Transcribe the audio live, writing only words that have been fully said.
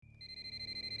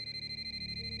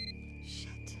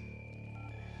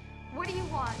What do you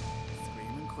want?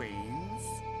 Screaming Queens.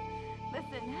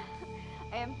 Listen,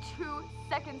 I am 2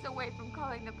 seconds away from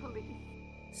calling the police.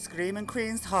 Screaming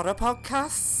Queens Horror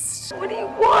Podcast. What do you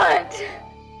want?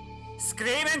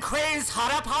 Screaming Queens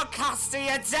Horror Podcast to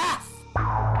your death.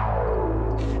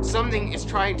 Something is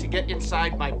trying to get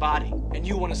inside my body, and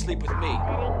you want to sleep with me.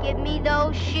 Better give me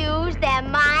those shoes. They're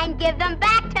mine. Give them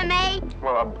back to me.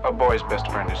 Well, a boy's best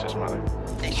friend is his mother.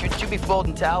 Hey, shouldn't you be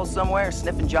folding towels somewhere,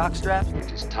 sniffing jock straps?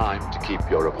 It is time to keep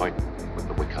your appointment with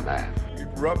the Wicker Man. It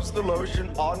rubs the lotion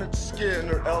on its skin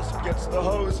or else it gets the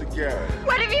hose again.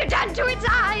 What have you done to its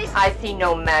eyes? I see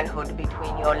no manhood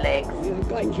between your legs. You're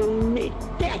going to meet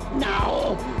death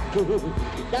now.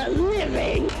 The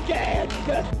living dead.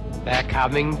 They're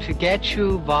coming to get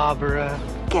you, Barbara.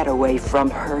 Get away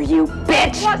from her, you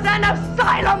bitch! It was an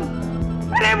asylum,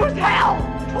 and it was hell.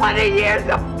 20 years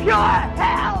of pure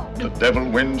hell. The devil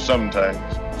wins sometimes.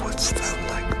 What's that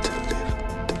like to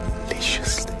live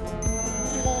deliciously?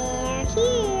 They're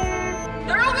here.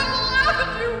 They're all gonna laugh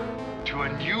at you! To a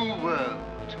new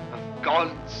world of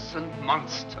gods and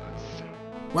monsters.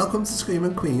 Welcome to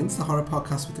Screaming Queens, the horror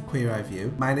podcast with the Queer Eye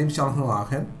View. My name's Jonathan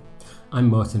Larkin. I'm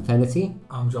Martin Fennerty.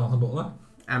 I'm Jonathan Butler.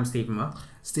 I'm Stephen Moore.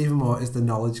 Stephen Moore is the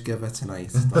knowledge giver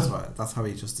tonight. That's how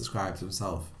he just describes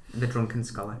himself. The drunken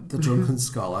scholar. The drunken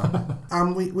scholar.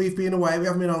 And we've been away. We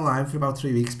haven't been online for about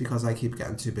 3 weeks because I keep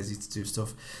getting too busy to do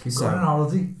stuff. Keep going on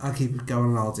holiday. I keep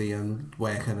going on holiday and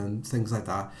working and things like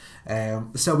that.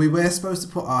 So we were supposed to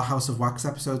put our House of Wax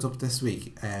episodes up this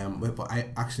week, but I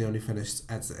actually only finished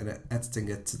editing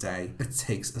it today. It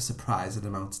takes a surprising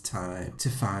amount of time to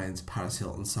find Paris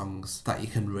Hilton songs that you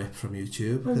can rip from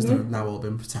YouTube because they've now all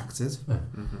been protected.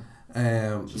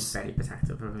 She's very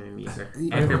protective of her music.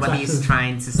 Everybody's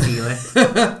trying to steal it.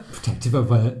 Protective of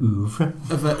her oeuvre.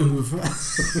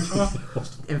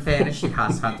 In fairness, she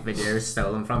has had videos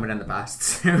stolen from her in the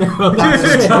past.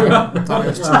 That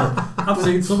is true. I've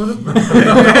seen some of them.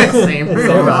 Same.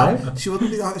 Right. She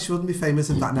wouldn't be famous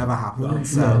if that never happened. Well,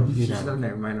 so she should have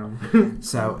known by now.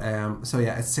 So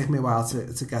yeah, it's taken me a while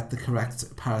to get the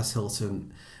correct Paris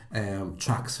Hilton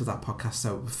tracks for that podcast,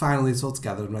 so finally it's all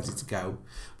together and ready to go.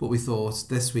 But we thought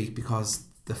this week, because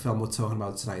the film we're talking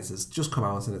about tonight has just come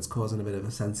out and it's causing a bit of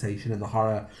a sensation in the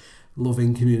horror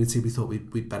loving community, we thought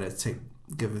we'd better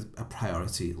give it a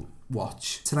priority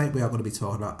watch. Tonight we are going to be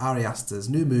talking about Ari Aster's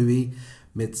new movie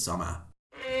Midsommar.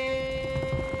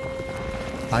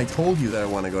 I told you that I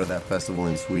want to go to that festival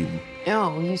in Sweden.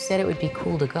 No, you said it would be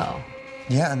cool to go.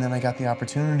 Yeah, and then I got the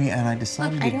opportunity and I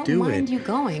decided to do it. I don't mind you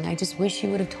going. I just wish you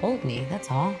would have told me.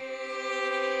 That's all.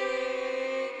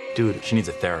 Dude, she needs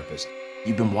a therapist.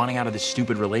 You've been wanting out of this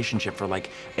stupid relationship for like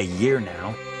a year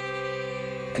now.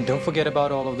 And don't forget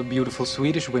about all of the beautiful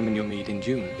Swedish women you'll meet in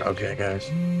June. Okay, guys.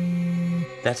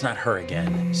 That's not her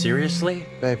again. Seriously?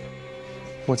 Babe,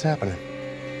 what's happening?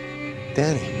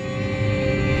 Danny.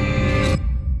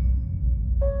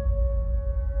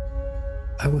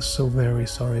 I was so very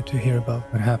sorry to hear about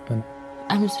what happened.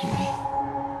 I'm sorry.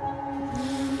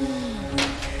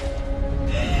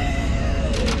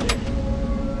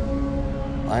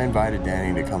 I invited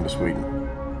Danny to come to Sweden.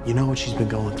 You know what she's been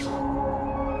going through.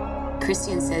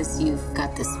 Christian says you've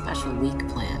got this special week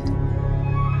planned.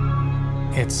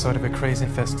 It's sort of a crazy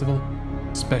festival.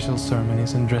 Special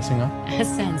ceremonies and dressing up. That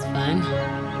sounds fun.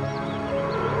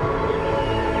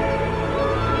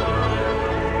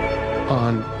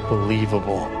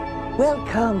 Unbelievable.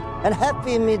 Welcome and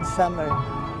happy midsummer.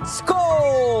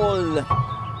 Skål!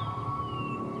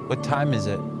 What time is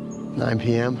it? 9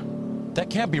 p.m. That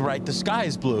can't be right. The sky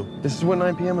is blue. This is what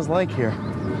 9 p.m. is like here.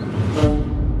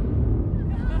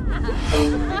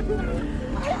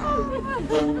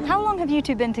 How long have you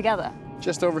two been together?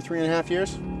 Just over 3.5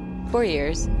 years. 4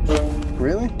 years.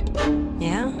 Really?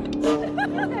 Yeah.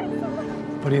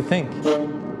 What do you think?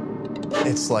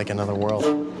 It's like another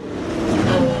world.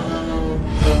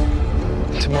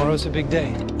 Tomorrow's a big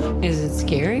day. Is it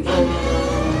scary?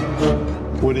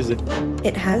 What is it?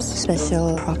 It has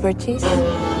special properties.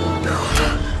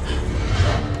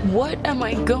 What am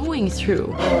I going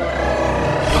through?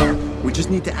 We just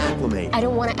need to acclimate. I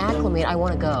don't want to acclimate. I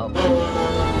want to go.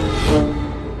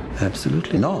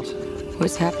 Absolutely not.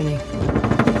 What's happening?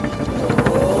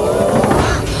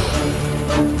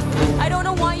 I don't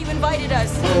know why you invited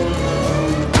us.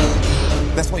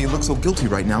 That's why you look so guilty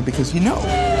right now, because you know.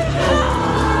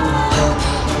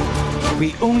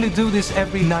 We only do this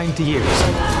every 90 years.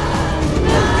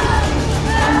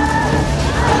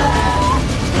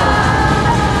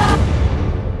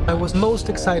 I was most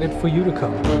excited for you to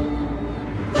come.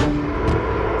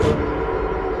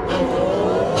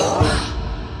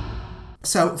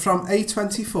 So from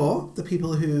A24, the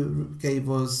people who gave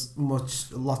us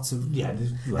lots of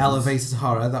elevated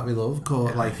horror that we love,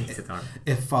 called like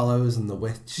It Follows and The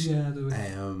Witch. Yeah,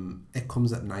 It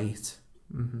Comes at Night.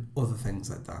 Other things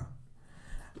like that.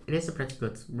 It is a pretty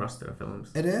good roster of films.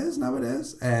 It is. No, it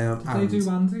is. Did they do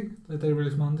Mandy? Did they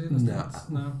release Mandy in the States?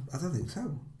 No, I don't think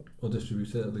so. Or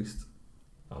distribute it at least.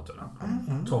 I don't know.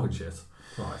 I'm talking shit.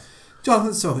 Right.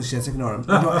 Jonathan's talking shit, ignore him.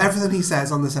 Ignore everything he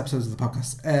says on this episode of the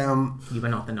podcast. You are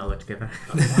not the knowledge giver.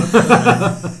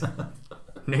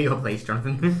 Know your place,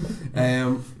 Jonathan.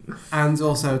 And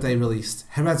also they released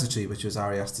Hereditary, which was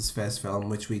Ari Aster's first film,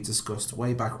 which we discussed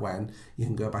way back when. You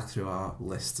can go back through our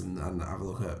list and have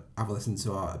a listen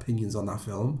to our opinions on that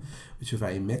film, which were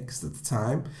very mixed at the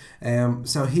time.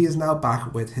 So he is now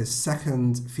back with his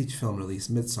second feature film release,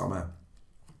 Midsommar.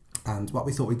 And what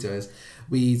we thought we'd do is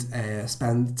we'd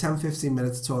spend 10-15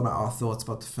 minutes talking about our thoughts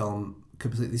about the film,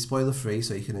 completely spoiler free,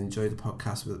 so you can enjoy the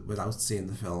podcast without seeing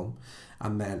the film.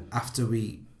 And then after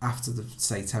the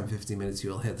say 10-15 minutes,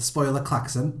 you'll hear the spoiler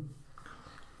klaxon.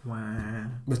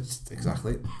 Wow.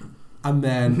 Exactly. And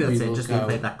then we will just go...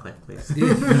 replay that clip, please.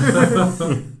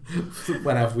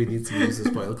 Whenever we need to use the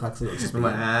spoiler klaxon, it'll just be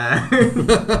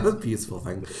a beautiful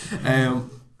thing.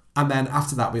 And then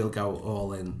after that, we'll go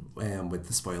all in with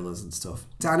the spoilers and stuff.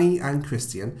 Danny and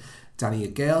Christian, Danny a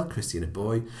girl, Christian a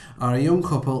boy, are a young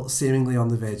couple seemingly on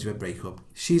the verge of a breakup.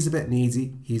 She's a bit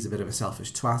needy, he's a bit of a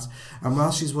selfish twat, and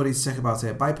while she's worried sick about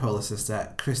her bipolar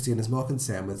sister, Christian is more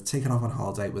concerned with taking off on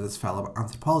holiday with his fellow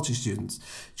anthropology students,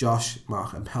 Josh,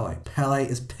 Mark and Pelle. Pelle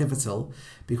is pivotal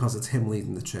because it's him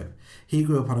leading the trip. He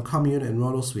grew up on a commune in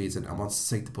rural Sweden and wants to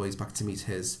take the boys back to meet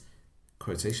his,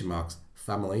 quotation marks,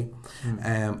 family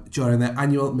during their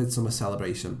annual Midsummer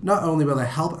celebration. Not only will it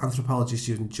help anthropology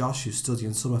student Josh, who's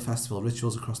studying summer festival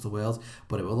rituals across the world,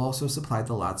 but it will also supply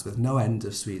the lads with no end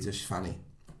of Swedish fanny.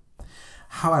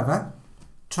 However,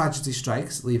 tragedy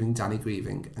strikes, leaving Danny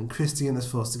grieving, and Christian is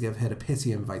forced to give her a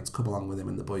pity invite to come along with him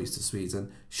and the boys to Sweden.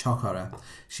 Shock horror.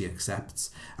 She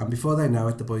accepts. And before they know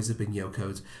it, the boys have been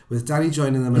yokoed, with Danny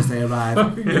joining them as they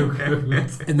arrive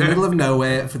in the middle of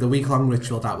nowhere for the week-long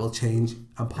ritual that will change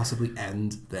and possibly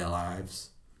end their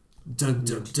lives. Dun,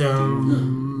 dun,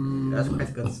 dun. That's quite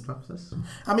a good synopsis.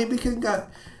 I mean, we can get...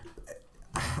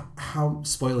 How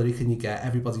spoilery can you get?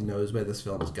 Everybody knows where this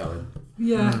film is going.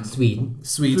 Yeah. Sweden.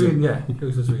 Yeah, it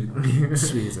goes to Sweden.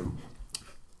 Sweden.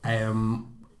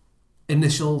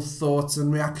 Initial thoughts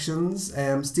and reactions.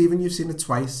 Stephen, you've seen it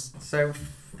twice. So,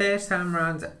 first time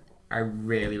round, I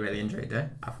really, really enjoyed it.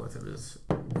 I thought it was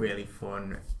really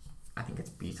fun. I think it's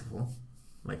beautiful.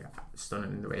 Like,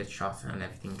 stunning in the way it's shot and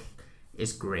everything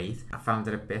is great. I found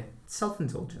it a bit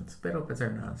self-indulgent, a bit up its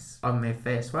own ass. On my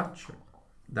first watch,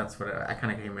 that's what I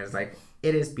kind of came as like,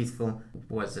 it is beautiful.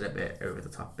 Was it a bit over the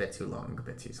top, a bit too long, a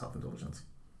bit too self-indulgent?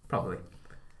 Probably.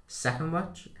 Second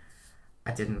watch,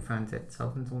 I didn't find it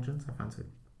self-indulgent. I found it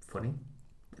funny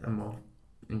and more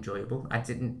enjoyable. I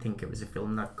didn't think it was a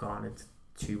film that garnered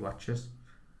 2 watches,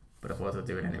 but I thought I'd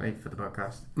do it anyway for the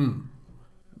podcast.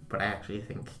 But I actually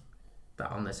think that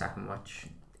on the second watch,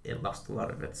 it lost a lot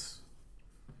of its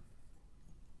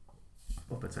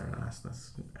up its own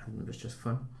assness and it was just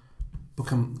fun. But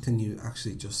can you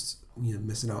actually just, you're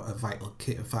missing out a vital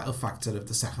factor of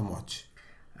the second watch?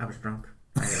 I was drunk.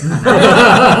 And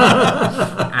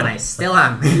I still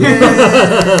am.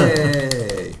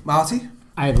 Yay! Marty?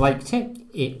 I liked it.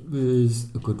 It was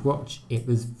a good watch. It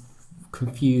was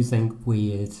confusing,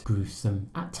 weird, gruesome.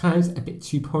 At times a bit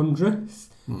too ponderous,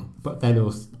 but then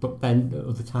at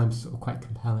other times sort of quite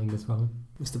compelling as well.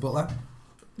 Mr. Butler?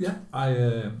 Yeah, I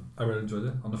really enjoyed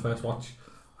it on the first watch.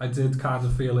 I did kind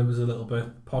of feel it was a little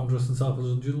bit ponderous and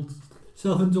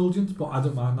self-indulgent, but I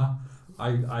don't mind that.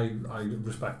 I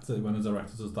respect it when a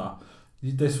director does that.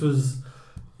 This was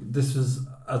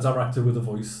a director with a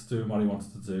voice doing what he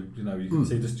wanted to do. You know, you can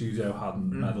see the studio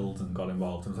hadn't meddled and got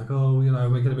involved. And it was like, oh, you know,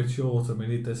 make it a bit short and we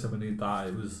need this and we need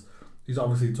that. He's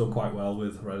obviously done quite well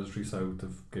with Hereditary, so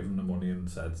they've given him the money and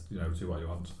said, you know, do what you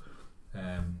want.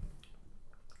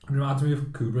 It reminds me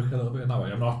of Kubrick a little bit in that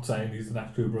way. I'm not saying he's the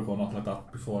next Kubrick or not like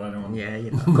that before anyone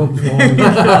comes for me.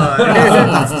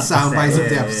 That's the soundbite of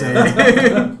the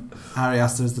episode. Ari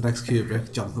Aster is the next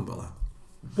Kubrick, Jonathan Butler.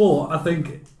 But I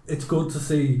think it's good to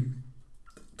see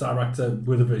director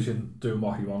with a vision doing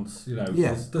what he wants. You know,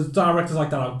 there's directors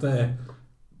like that out there,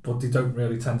 but they don't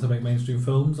really tend to make mainstream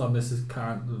films, and this is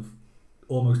kind of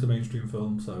almost a mainstream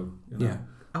film. So you know,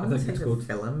 I wouldn't say the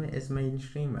film is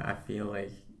mainstream. I feel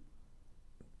like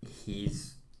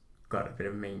he's got a bit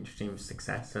of mainstream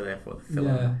success, so therefore the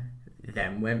film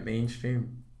then went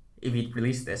mainstream. If he'd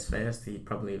released this first, he'd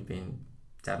probably have been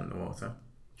dead in the water.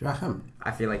 Do you reckon?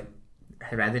 I feel like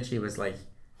Hereditary was like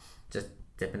just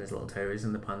dipping his little toes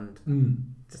in the pond,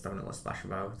 just having a little splash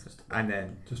about, and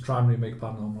then just try and remake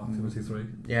Paranormal Activity 3.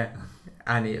 Yeah,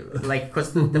 and it, like,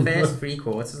 because the first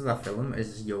 3/4 of that film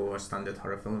is your standard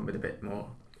horror film with a bit more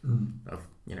of,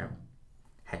 you know,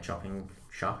 head chopping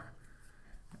shock,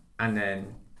 and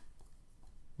then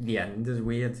the end is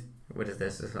weird. What is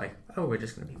this? It's like, oh, we're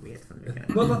just going to be weird from the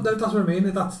beginning. Well, that's what I mean.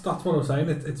 That's what I'm saying.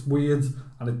 It's weird,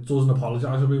 and it doesn't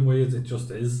apologise for being weird. It just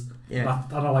is. Yeah,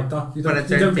 and I like that. You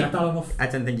don't get that enough. I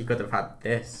don't think you could have had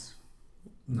this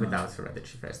without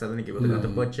Hereditary first. I don't think you would have got the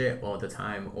budget or the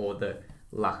time or the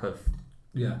lack of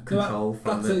control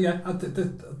from the... Yeah,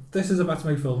 this is a better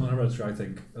made film than Hereditary, I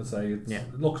think. I'd say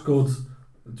it looks good.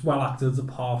 It's well acted,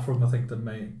 apart from, I think, the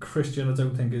main... Christian, I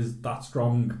don't think, is that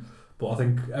strong, but I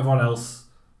think everyone else,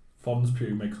 Florence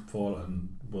Pugh makes up for it,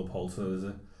 and Will Poulter is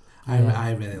it.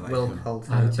 I really like Will him.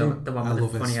 Poulter, the one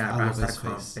with the funny eyebrows that I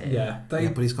can't fit. Yeah,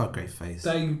 but he's got a great face.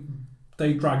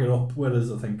 They drag it up,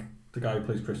 whereas I think the guy who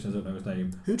plays Christian, I don't know his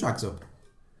name. Who drags up?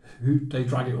 They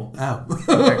drag it up.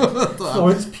 Oh.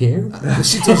 Florence Pugh.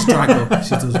 She does drag up.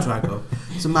 She does drag up.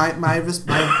 So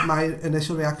my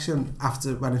initial reaction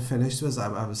after when it finished was I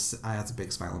had a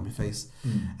big smile on my face.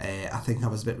 I think I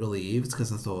was a bit relieved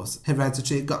because I thought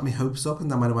Hereditary got me hopes up, and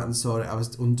then when I went and saw it, I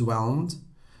was underwhelmed.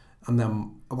 And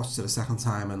then I watched it a second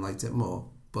time and liked it more,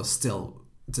 but still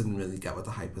didn't really get what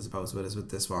the hype was about. Whereas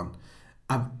with this one,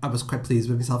 I was quite pleased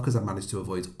with myself because I managed to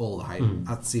avoid all the hype.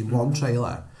 I'd seen one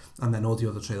trailer, and then all the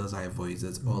other trailers I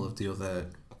avoided, all of the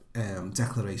other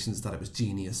declarations that it was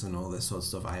genius and all this sort of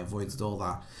stuff, I avoided all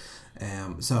that.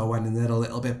 So I went in there a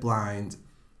little bit blind,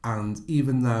 and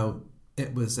even though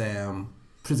it was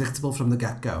predictable from the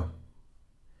get-go,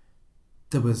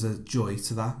 there was a joy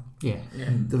to that. Yeah.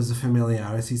 There was a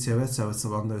familiarity to it, so it's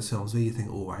one of those films where you think,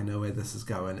 oh, I know where this is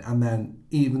going, and then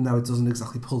even though it doesn't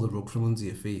exactly pull the rug from under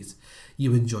your feet,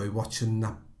 you enjoy watching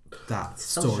that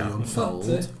story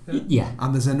unfold. Yeah.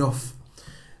 And there's enough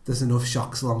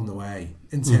shocks along the way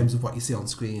in terms of what you see on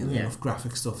screen, enough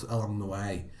graphic stuff along the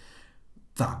way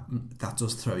that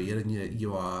does throw you, and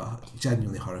you are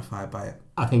genuinely horrified by it.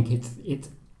 I think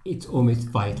it's almost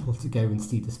vital to go and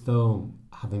see this film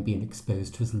having been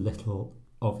exposed to as little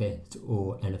of it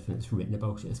or anything that's written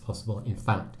about it as possible. In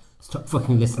fact, stop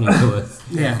fucking listening to us.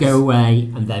 Go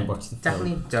away and then watch the film.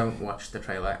 Definitely don't watch the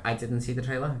trailer. I didn't see the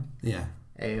trailer. Yeah.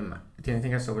 The only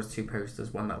thing I saw was two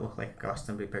posters. One that looked like a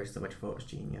Glastonbury poster, which I thought was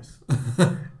genius.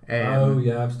 Oh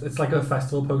yeah, it's like a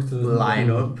festival poster.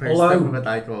 Line up poster. Although, with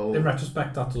like all... in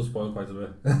retrospect, that does spoil quite a bit.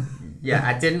 Yeah,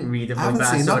 I didn't read it. I haven't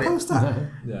seen that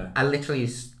poster. Yeah.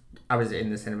 I was in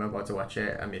the cinema about to watch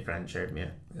it, and my friend showed me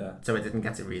it. Yeah. So I didn't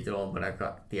get to read it all, but I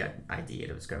got the idea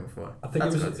it was going for. I think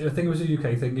it was a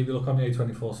UK thing. If you look on the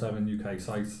A24/7 UK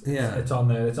site, it's on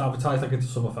there. It's advertised like it's a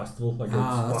summer festival, like it's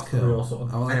Glastonbury or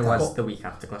something. And it was the week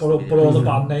after Glastonbury. But all the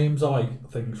band names are like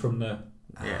things from the...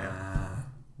 Yeah.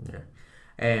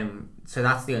 So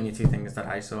that's the only two things that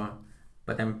I saw.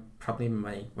 But then probably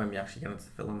when we actually get into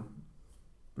the film,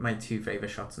 my two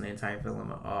favourite shots in the entire film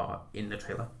are in the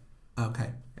trailer.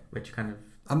 Okay. Which kind of...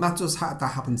 And that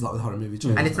happens a lot with horror movie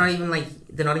trailers. And it's not even like...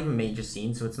 They're not even major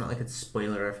scenes, so it's not like it's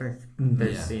spoiler-ific,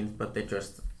 those scenes, but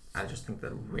I just think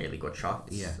they're really good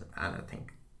shots. Yeah. And I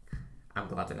think... I'm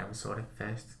glad I never saw it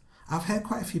first. I've heard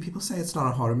quite a few people say it's not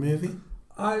a horror movie.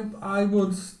 I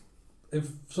would... If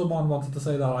someone wanted to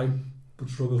say that, I would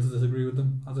struggle to disagree with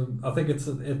them. I think it's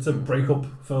a breakup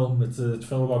film. It's a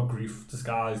film about grief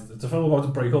disguised. It's a film about a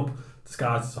breakup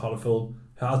disguised as a horror film.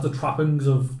 It has the trappings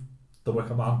of The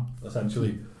Wicker Man,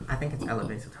 essentially. I think it's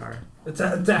elevated horror. It's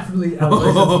definitely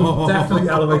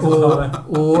elevated horror.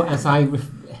 Or as I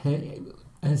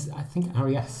think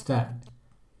Ari Aster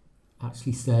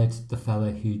actually said, the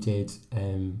fellow who did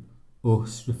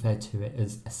Us referred to it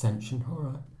as ascension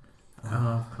horror.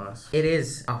 Oh, of course. It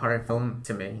is a horror film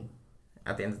to me.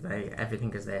 At the end of the day,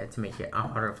 everything is there to make it a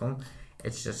horror film.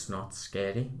 It's just not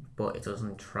scary, but it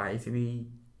doesn't try to be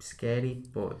scary.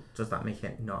 But does that make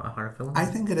it not a horror film? I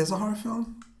think it is a horror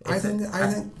film. I think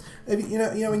if, you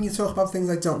know when you talk about things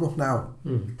like Don't Look Now,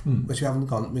 which we haven't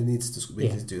gone, we need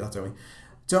to do that, don't we?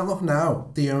 Don't Look Now,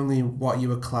 the only what you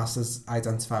would class as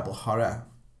identifiable horror,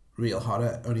 real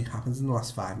horror, only happens in the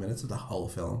last 5 minutes of the whole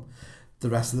film. The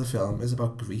rest of the film is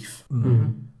about grief,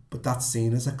 but that's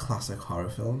seen as a classic horror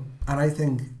film. And I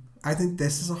think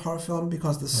this is a horror film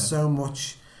because there's so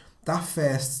much. That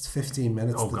first 15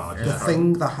 minutes, the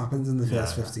thing that happens in the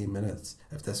first 15 minutes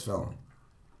of this film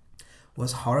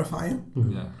was horrifying.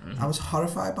 I was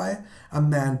horrified by it.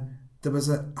 And then there was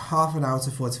a half an hour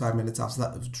to 45 minutes after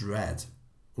that of dread,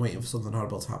 waiting for something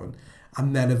horrible to happen.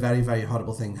 and then a very, very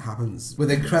horrible thing happens with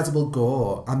incredible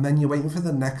gore, and then you're waiting for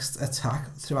the next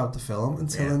attack throughout the film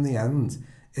until in the end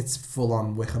it's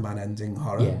full-on Wicker Man ending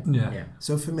horror. Yeah.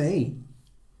 So for me,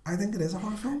 I think it is a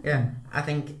horror film. Yeah, I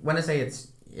think when I say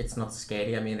it's not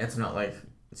scary, I mean it's not like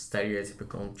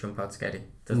stereotypical jump out scary.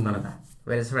 There's none of that.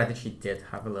 Whereas Hereditary did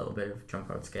have a little bit of jump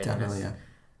out scariness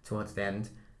towards the end.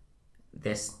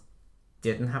 This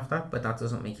didn't have that, but that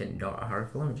doesn't make it not a horror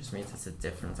film. It just means it's a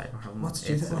different type of horror film. What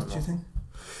do you think?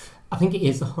 I think it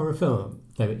is a horror film,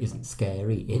 though it isn't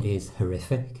scary. It is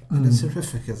horrific. It is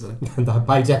horrific, isn't it? And that,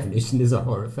 by definition, is a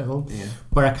horror film. Yeah.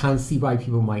 But I can see why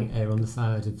people might err on the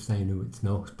side of saying, no, it's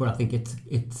not. But I think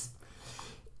it's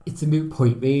a moot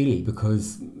point, really,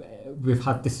 because we've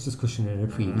had this discussion in a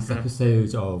previous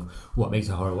episode of what makes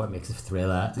a horror, what makes a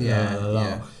thriller.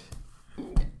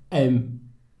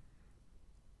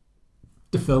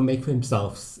 The filmmaker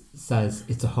himself says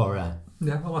it's a horror.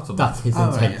 Yeah, well, that's enough. That's his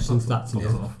intentions. That's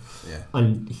enough. enough. Yeah.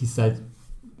 And he's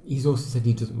also said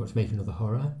he doesn't want to make another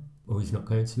horror, or he's not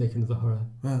going to make another horror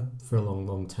for a long,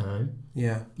 long time.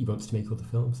 Yeah. He wants to make other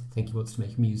films. I think he wants to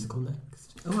make a musical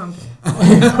next. Oh,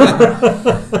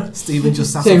 okay. Stephen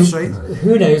just sat up straight.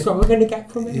 Who knows what we're going to get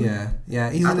from him? Yeah.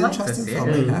 He's an interesting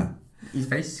filmmaker. He's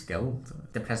very skilled.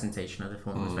 The presentation of the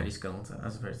film is very skilled,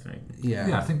 as opposed to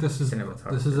Yeah, I think this is a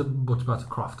much better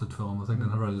crafted film, I think, than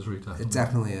Hereditary. Definitely. It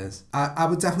definitely is. I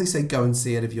would definitely say go and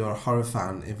see it if you're a horror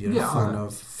fan. If you're a fan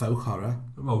of folk horror.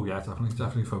 Oh yeah,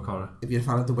 definitely folk horror. If you're a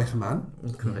fan of The Wicker Man,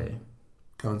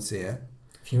 go and see it.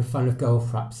 If you're a fan of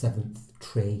Goldfrapp's Seventh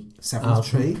Tree.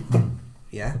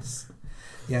 Yes.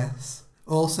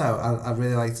 Also, I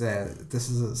really liked this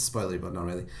is a spoiler, but not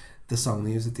really. The song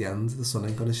they use at the end, The Sun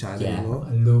Ain't Gonna Shine Anymore.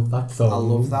 I love that song. I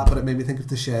love that, but it made me think of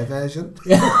the Cher version,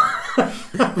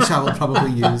 which I will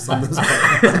probably use on this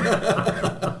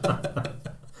podcast.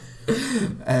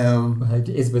 It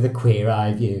is with a queer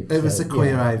eye view. It was a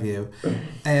queer eye view.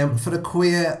 For a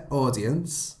queer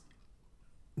audience,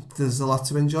 there's a lot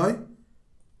to enjoy.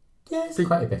 Yeah, it's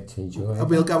quite a bit to enjoy.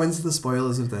 We'll go into the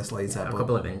spoilers of this later. A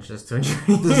couple of inches to enjoy.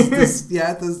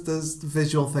 there's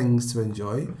visual things to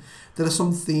enjoy. There are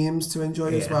some themes to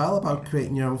enjoy as well about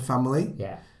creating your own family.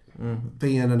 Yeah.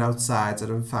 Being an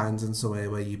outsider and finding somewhere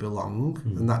where you belong,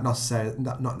 and not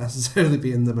necessarily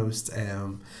being the most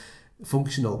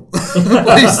functional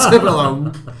place to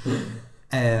belong.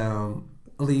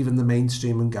 Leaving the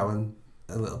mainstream and going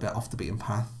a little bit off the beaten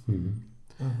path.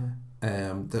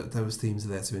 Those themes are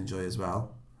there to enjoy as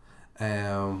well.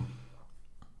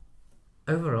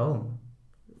 Overall,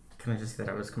 can I just say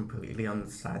that I was completely on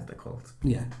the side of the cult?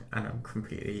 Yeah. And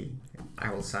I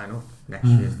will sign up next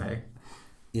Tuesday.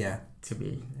 Yeah. To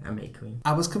be a May Queen.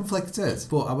 I was conflicted,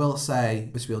 but I will say,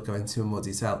 which we'll go into in more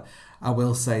detail, I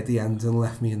will say the ending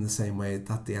left me in the same way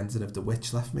that the ending of The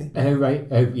Witch left me. Oh, right.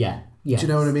 Oh, yeah. Yes. Do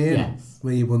you know what I mean? Yes.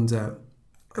 Where you wonder...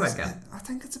 I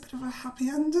think it's a bit of a happy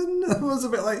ending. I was a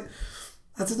bit like...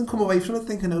 I didn't come away from it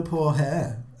thinking, oh, poor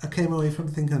her. I came away from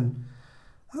it thinking...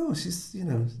 Oh, she's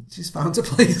found a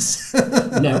place.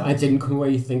 No, I didn't come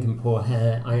away thinking poor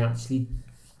her. I actually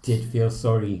did feel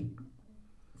sorry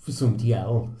for somebody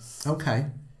else. Okay.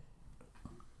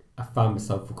 I found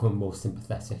myself becoming more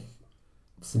sympathetic.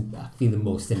 Feeling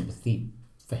more sympathy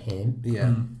for him.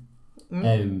 Yeah.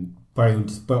 But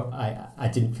I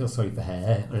didn't feel sorry for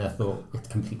her, and I thought it's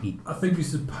completely... I think you're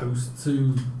supposed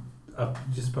to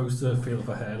feel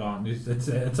for her, aren't you? It's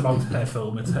about her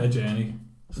film, it's her journey.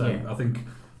 So I think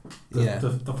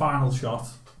the final shot,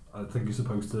 I think you're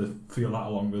supposed to feel that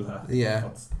along with her. Yeah.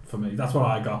 For me, that's what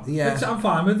I got. Yeah. Which I'm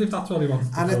fine with if that's what he wants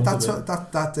to do. And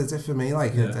that did it for me.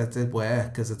 Like it did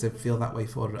work because it did feel that way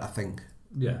for it. I think.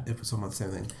 Yeah. It was somewhat the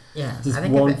same thing. Yeah. I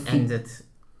think if it ended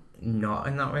not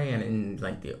in that way and in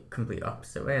like the complete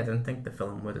opposite way, I don't think the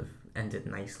film would have ended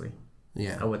nicely.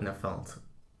 Yeah. I wouldn't have felt.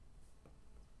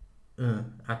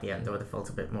 At the end, I would have felt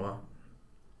a bit more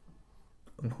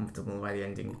uncomfortable by the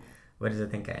ending. Whereas I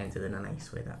think it ended in a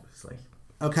nice way. That was like.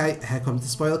 Okay, here comes the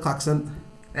spoiler klaxon.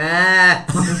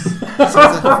 Sounds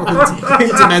like a fucking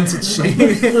demented sheep.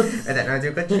 I don't know, do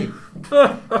a good sheep.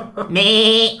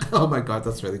 Me. Oh my god,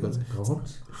 that's really good.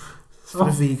 For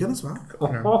a vegan as well.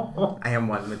 No, I am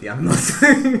one with the animals.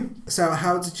 So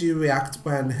how did you react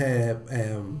when her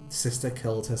sister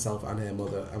killed herself and her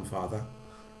mother and father?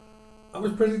 I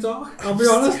was pretty dark, I'll be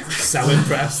honest. So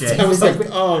impressed. I was like,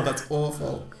 oh, that's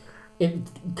awful.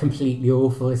 It's completely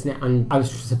awful, isn't it? And I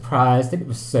was surprised that it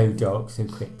was so dark so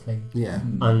quickly. Yeah.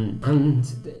 And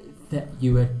that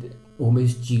you were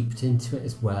almost duped into it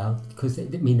as well. Because, I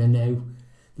know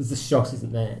there's a shot,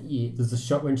 isn't there? There's a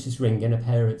shot when she's ringing her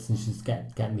parents and she's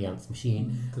getting the answer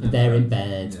machine. And they're in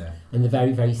bed. Yeah. And they're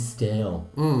very, very still.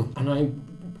 And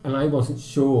and I wasn't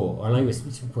sure, and I was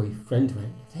with my boyfriend, went,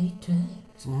 are they dead?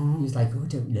 He was like, oh, I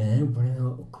don't know, but I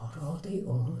thought, oh God, are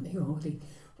they,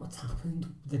 what's happened?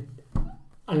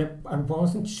 And I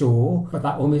wasn't sure, but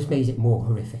that almost made it more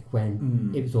horrific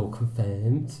when it was all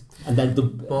confirmed. And then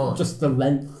just the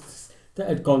lengths that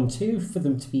had gone to for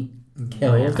them to be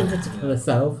killed and to kill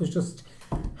herself was just,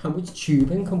 how much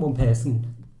tubing can one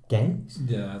person get?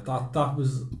 Yeah, that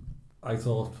was, I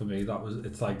thought for me,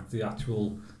 it's like the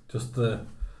actual, just the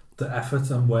effort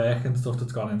and work and stuff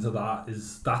that's gone into that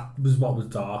was what was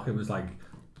dark. It was like,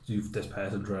 this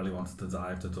person really wanted to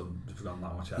die if they've gone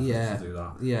that much effort to do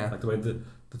that. Yeah. Like the way the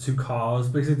two cars,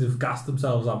 basically they've gassed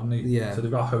themselves, haven't they? Yeah. So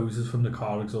they've got hoses from the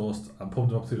car exhaust and pumped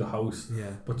them up through the house.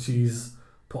 Yeah. But she's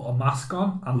put a mask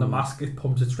on and the mask, it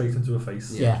pumps it straight into her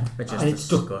face. Yeah. And it's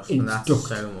disgusting. That's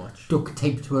so much. Duct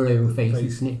taped to her own face,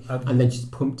 isn't it? And then she's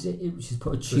pumped it. She's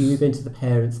put a tube into the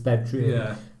parents'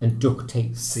 bedroom and duct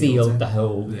tape sealed the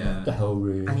whole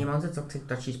room. And the amount of duct tape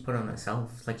that she's put on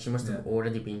herself, like she must have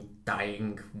already been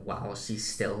dying while she's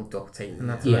still duct taping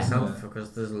that to herself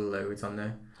because there's loads on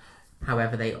there.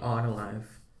 However, they are alive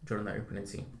during the opening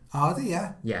scene. Are they?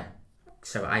 Yeah. Yeah.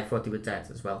 So I thought they were dead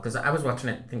as well because I was watching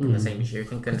it thinking the same as you,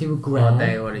 thinking they were grey. Are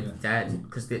they already dead?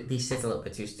 Because they sit a little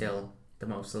bit too still, the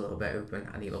mouth's a little bit open,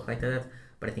 and they look like they're dead.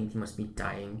 But I think they must be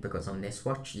dying because on this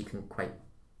watch you can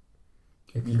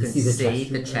see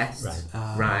the chest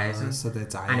rising. So they're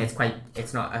dying, and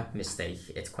it's not a mistake.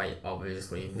 It's quite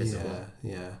obviously visible.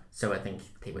 Yeah. So I think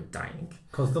they were dying.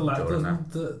 Because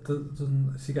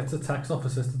doesn't she gets a text off her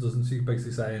sister, doesn't she?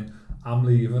 Basically saying, "I'm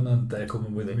leaving and they're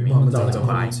coming with me." Mum and dad are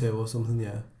coming too, or something.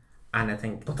 Yeah. And I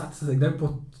think. But that's the thing.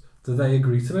 But do they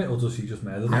agree to it, or does she just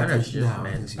murder them? I think she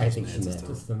murders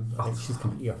them. I think she's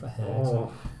completely off her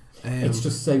head. It's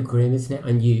just so grim, isn't it?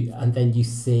 And then you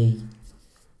see.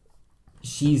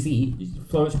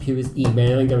 Florence Pugh is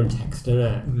emailing her and texting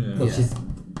her, which is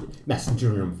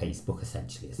messaging her on Facebook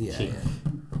essentially, isn't she?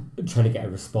 Trying to get a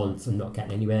response and not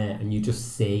getting anywhere, and you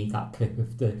just see that clip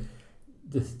of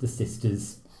the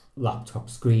sister's laptop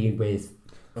screen with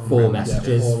four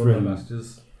messages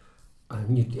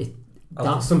and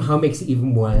that somehow makes it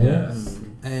even worse.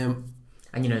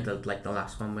 And you know, the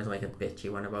last one was like a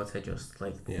bitchy one about her just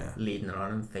like leading her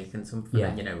on and faking something. Yeah.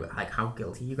 And you know, like how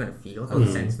guilty you're going to feel about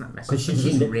sending that message. Because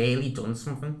she's really done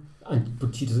something.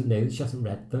 But she doesn't know, she hasn't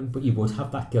read them. But you would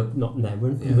have that guilt not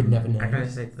knowing. You would never know. I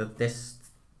gotta say that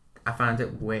I found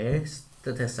it worse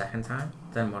the second time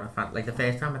than what I found. Like the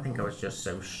first time, I think I was just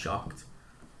so shocked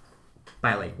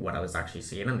by like what I was actually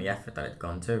seeing and the effort that it'd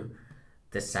gone to.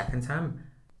 The second time,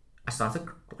 I started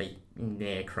like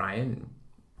near crying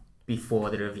before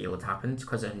the reveal had happened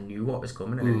because I knew what was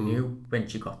coming and I knew when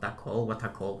she got that call what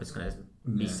that call was going to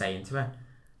be saying to her,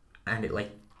 and it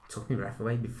like took me breath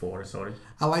away before I saw it.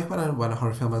 I like when a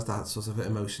horror film has that sort of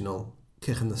emotional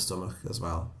kick in the stomach as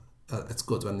well. It's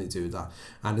good when they do that,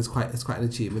 and it's quite an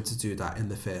achievement to do that in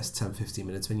the first 10-15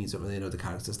 minutes when you don't really know the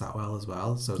characters that well as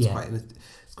well. So it's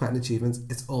quite an achievement.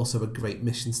 It's also a great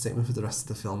mission statement for the rest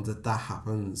of the film that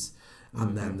happens,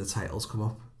 and then the titles come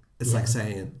up. It's like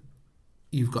saying,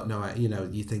 you've got no,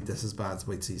 you think this is bad,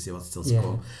 wait till you see what's still to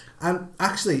come. And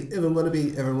actually, if I'm going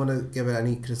to give it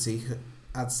any critique,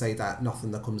 I'd say that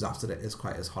nothing that comes after it is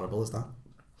quite as horrible as that.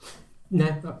 No,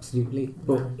 absolutely.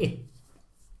 But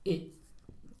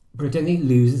but I don't think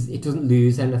it doesn't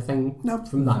lose anything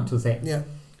from that, does it? Yeah,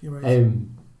 you're right.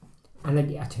 And I don't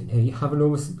know, you have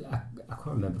enormous, I can't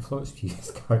remember Florence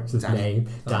Pugh's character's name,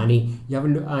 Danny.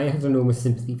 I have enormous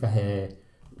sympathy for her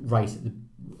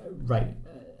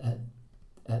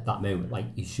at that moment, like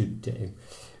you should do.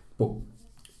 But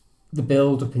the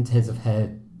build up in terms of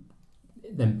her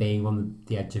then being on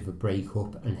the edge of a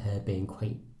breakup and her being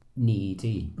quite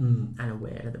needy and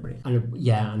aware of the breakup,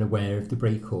 and aware of the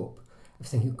breakup, I was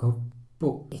thinking, God,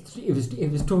 but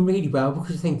it was done really well,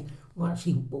 because you think, well,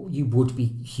 actually, you would be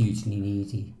hugely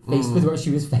needy faced with what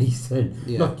she was facing,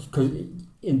 not because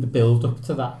in the build up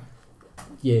to that,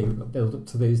 build up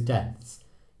to those deaths.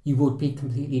 You would be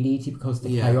completely needy because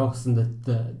the chaos and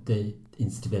the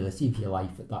instability of your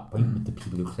life at that point with the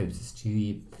people who are closest to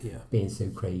you being so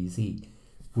crazy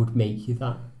would make you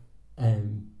that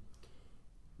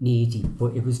needy.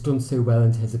 But it was done so well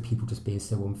in terms of people just being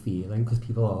so unfeeling,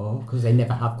 because they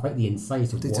never have quite the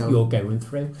insight of what you're going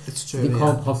through. It's true. They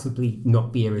can't possibly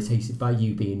not be irritated by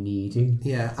you being needy.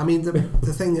 Yeah, I mean the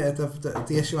thing,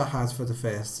 the issue I had for the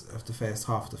first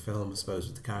half of the film, I suppose,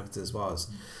 with the characters was.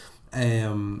 I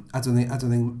don't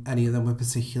think any of them were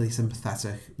particularly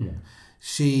sympathetic. Yeah.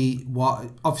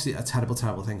 Obviously a terrible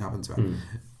thing happened to her.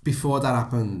 Before that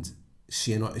happened,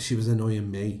 she was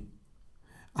annoying me,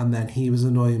 and then he was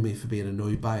annoying me for being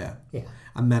annoyed by her. Yeah.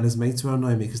 And Mena's mates were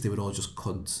annoying me because they were all just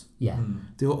cunts. Yeah.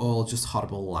 They were all just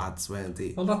horrible lads, weren't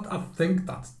they? Well, I think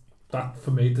that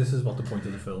for me, this is what the point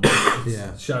of the film is.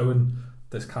 It's showing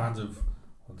this kind of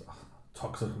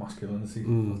toxic masculinity.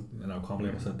 You know, I can't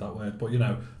believe I said that word, but you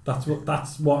know, that's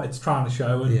what it's trying to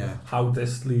show, and how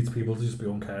this leads people to just be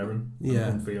uncaring and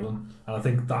unfeeling. And I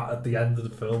think that at the end of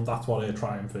the film, that's what her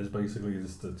triumph is, basically,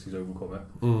 is that she's overcome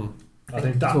it. I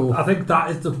think that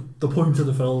is the point of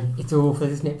the film. It's awful,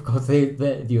 isn't it? Because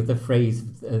the other phrase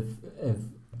of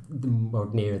the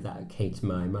Mordnera that came to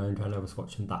my mind when I was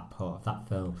watching that part of that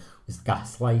film was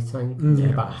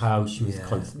gaslighting, about how she was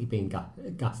constantly being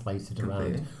gaslighted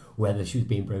around whether she was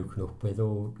being broken up with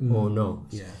or not.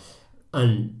 Yeah.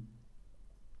 And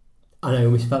I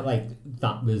always felt like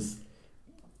that was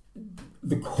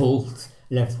the cult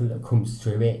and everything that comes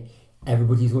through it.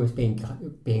 Everybody's always being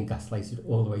gaslighted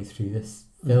all the way through this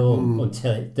film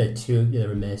until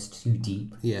they're immersed too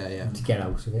deep to get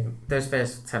out of it. Those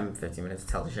first 10-15 minutes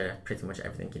tells you pretty much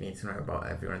everything you need to know about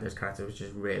every one of those characters, which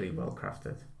is really well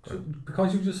crafted. So,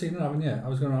 because you've just seen it, haven't you? I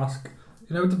was going to ask,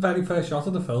 you know, the very first shot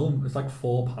of the film, it's like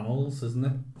 4 panels, isn't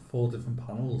it? 4 different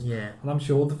panels. Yeah. And I'm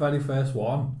sure the very first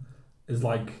one is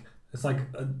like, it's like,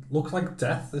 it looks like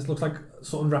death. It looks like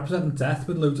something representing death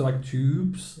with loads of like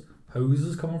tubes,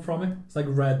 hoses coming from it. It's like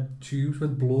red tubes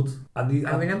with blood. I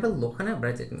remember looking at it, but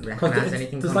I didn't recognise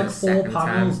anything. There's like 4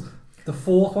 panels. The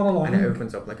 4th one along, and it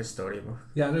opens up like a storybook.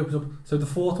 Yeah, it opens up. So the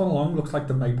 4th one along looks like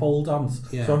the maypole dance.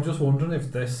 Yeah. So I'm just wondering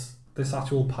if this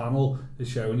actual panel is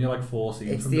showing you like 4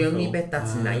 scenes. It's from the the only film. bit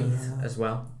that's night as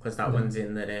well, because that one's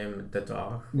in the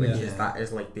dark, which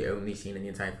is like the only scene in the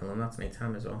entire film that's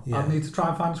nighttime as well. I need to try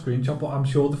and find a screenshot, but I'm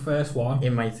sure the first one,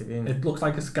 it might have been. It looks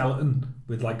like a skeleton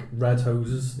with like red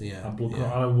hoses and blood. And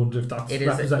I wonder if that's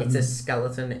representing. It's a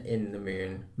skeleton in the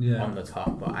moon on the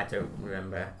top, but I don't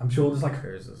remember. I'm sure there's like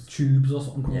tubes or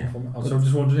something coming from it. So I'm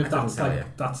just wondering if that's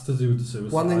to do with the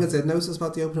suicide. One thing I did notice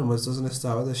about the opening was, doesn't it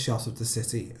start with a shot of the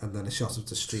city and then a shot of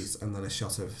the street and then a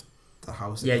shot of the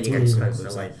house? Yeah, you get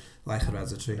closer, like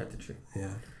Hereditary.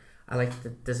 Yeah. I like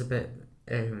that there's a bit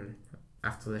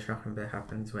after the shocking bit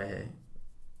happens where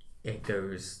it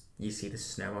goes, you see the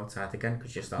snow outside again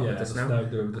because you start with the snow,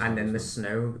 and then the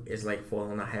snow is like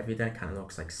falling that heavy, then it kind of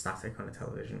looks like static on a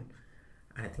television.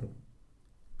 And I think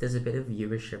there's a bit of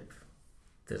viewership.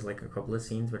 There's like a couple of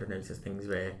scenes where I notice things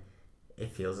where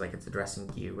it feels like it's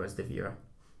addressing you as the viewer.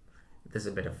 There's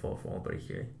a bit of 4-4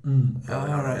 breakery.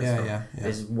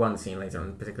 There's one scene later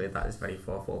on, particularly that is very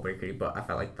 4-4 breakery, but I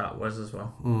felt like that was as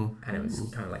well. And it was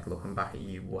kind of like looking back at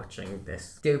you watching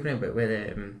this. The opening bit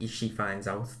where she finds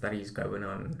out that he's going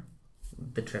on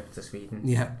the trip to Sweden.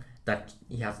 Yeah. That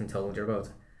he hasn't told her about.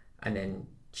 And then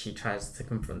she tries to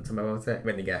confront him about it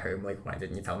when they get home, like, why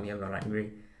didn't you tell me? I'm not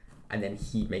angry. And then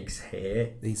he makes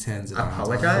her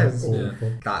apologise.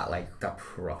 That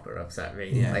proper upset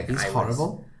me. Yeah, like, he's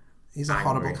horrible. He's a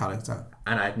horrible character.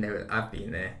 And I've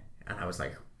been there, and I was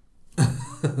like,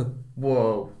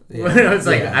 whoa. Yeah. I was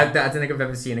like, I don't think I've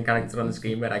ever seen a character on the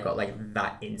screen where I got like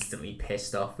that instantly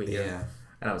pissed off with you.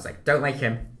 And I was like, don't like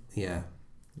him. Yeah.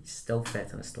 He's still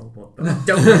fit and a still butt, but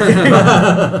don't like him.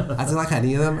 I didn't like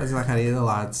any of them. I didn't like any of the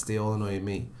lads. They all annoyed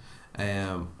me.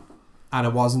 And I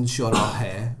wasn't sure about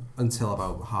her until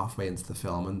about halfway into the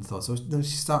film and thought, so no,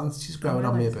 she's growing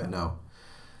on me a bit now.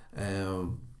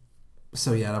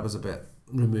 So yeah, I was a bit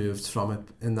removed from it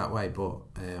in that way, but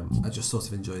I just sort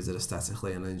of enjoyed it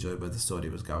aesthetically and I enjoyed where the story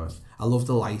was going. I love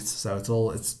the light, so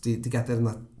it's to get there in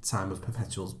that time of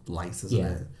perpetual light, isn't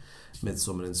it?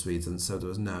 Midsummer in Sweden, so there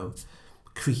was no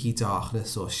creaky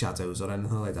darkness or shadows or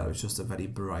anything like that. It was just a very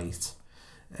bright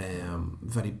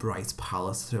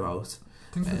palette throughout.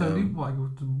 I think there's only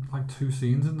like 2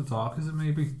 scenes in the dark, is it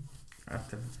maybe? At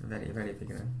the very, very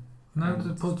beginning. No,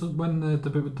 when the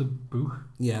bit with the book.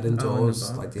 Yeah,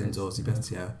 indoors, like the indoorsy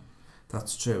bits, yeah.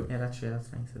 That's true. Yeah, that's nice,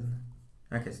 isn't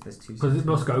it? Okay, so there's 2 because it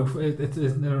must go for it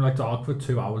isn't like dark for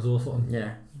 2 hours or something.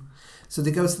 Yeah. So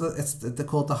they go to they're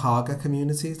called the Haga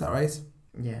community, is that right?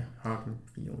 Yeah, Hagen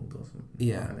Field or something.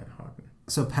 Yeah. And then Hagen.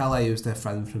 So Pele, who's their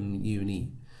friend from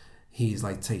uni, he's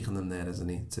like taking them there, isn't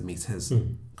he, to meet his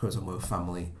quote unquote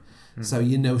family. So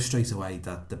you know straight away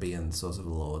that they're being sort of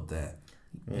lured there.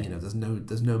 Yeah. You know, there's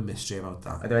no mystery about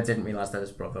that. Although I didn't realise that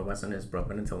his brother wasn't his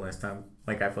brother until this time.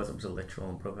 Like, I thought it was a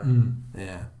literal brother.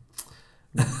 Yeah.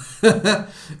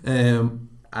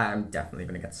 I'm definitely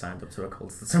going to get signed up to a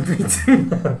cult at some point.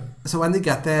 So when they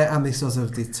get there and they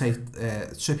take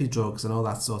trippy drugs and all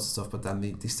that sort of stuff, but then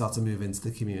they start to move into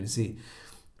the community,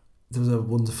 there was a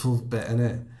wonderful bit in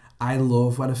it. I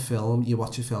love when you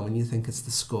watch a film and you think it's the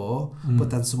score,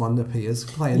 but then someone appears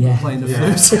playing the flute.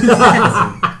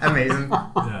 Amazing.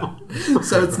 Yeah.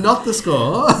 So it's not the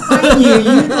score. I knew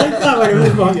you'd like that when I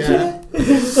was watching it.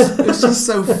 It's just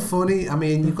so funny. I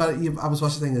mean, I was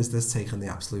watching the thing as this taking the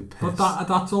absolute piss. But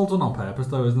that's all done on purpose,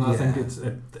 though, isn't it? Yeah. I think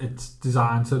it's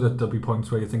designed so that there'll be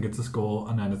points where you think it's a score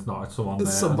and then it's not. It's someone there.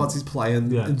 Somebody's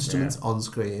playing instruments on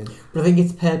screen. But I think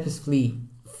it's purposefully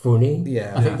funny.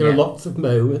 Yeah. I think there are lots of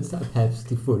moments that are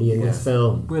purposely funny in this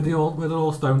film. Where they're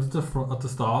all stoned at the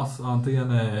start, aren't they?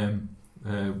 And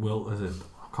Will, is it?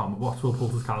 I can't remember. What's Will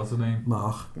Poulter's character's name?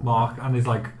 Mark, and he's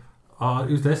like,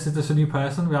 who's this? Is this a new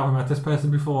person? We haven't met this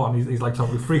person before, and he's like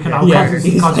totally freaking out.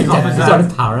 He's on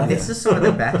his para. This is some of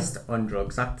the best on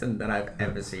drugs acting that I've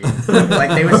ever seen. Like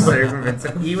they were so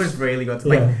convincing. He was really good.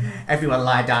 Like everyone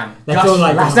lie down. Let's Josh, all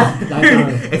lie down.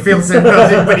 It feels so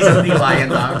good, but he's only lying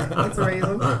down. It's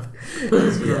amazing.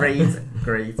 It's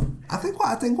great. I think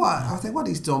what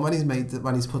he's done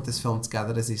when he's put this film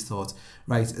together is he's thought,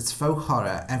 right, it's folk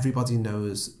horror. Everybody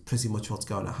knows pretty much what's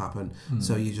going to happen,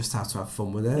 so you just have to have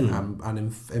fun with it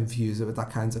and infuse it with that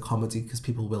kind of comedy, because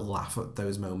people will laugh at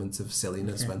those moments of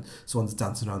silliness when someone's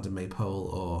dancing around a maypole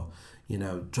or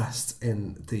dressed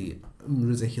in the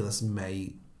ridiculous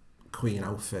May Queen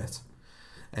outfit.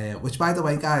 Which, by the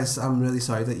way, guys, I'm really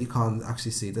sorry that you can't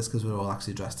actually see this because we're all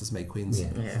actually dressed as May Queens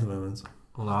at the moment.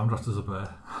 Well, I'm dressed as a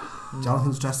bear.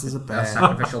 Jonathan's dressed as a bear. A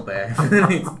sacrificial bear.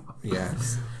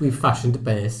 Yes. We've fashioned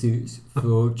bear suits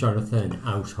for Jonathan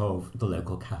out of the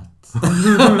local cats.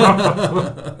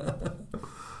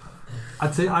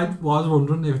 I'd say I was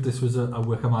wondering if this was a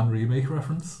Wicker Man remake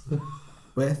reference.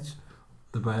 Which?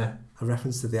 The bear. A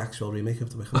reference to the actual remake of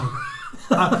the Wicker Man.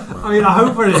 I mean, I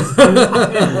hope it is.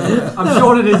 I'm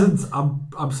sure it isn't.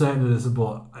 I'm certain it isn't,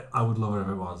 but I would love it if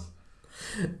it was.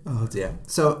 Oh dear.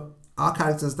 So our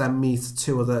characters then meet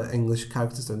two other English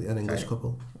characters, an English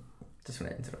couple. Just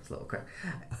want to interrupt a little quick.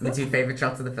 My two favourite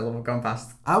shots of the film have gone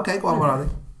past. Okay, go on, what are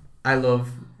they? I love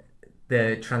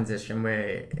the transition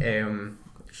where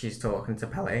she's talking to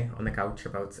Pele on the couch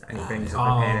about, and he brings up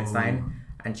her parents dying,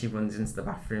 and she runs into the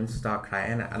bathroom to start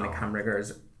crying, and the camera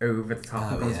goes over the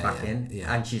top and comes back in,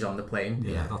 and she's on the plane.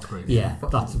 Yeah, that's great. Yeah,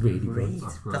 that's really great.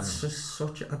 good. That's just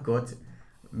such a good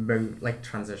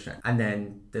transition. And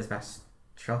then the best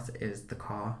shot is the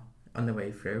car on the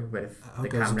way through, where the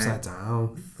camera upside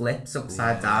down. flips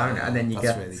upside down, and then you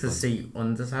get really to good. see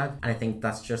underside. And I think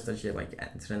that's just as you're like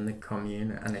entering the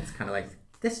commune, and it's kind of like,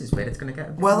 this is where it's going to get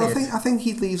a bit weird. I think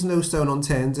he leaves no stone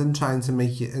unturned in trying to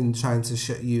make it, in trying to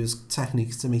use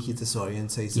techniques to make you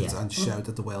disorientated and show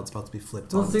that the world's about to be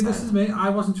flipped on. Well, see, this is me. I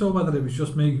wasn't sure whether it was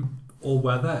just me or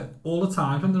whether all the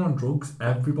time when they're on drugs,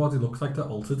 everybody looks like they're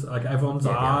altered. Like everyone's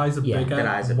eyes are bigger,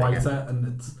 eyes are whiter, bigger.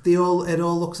 And it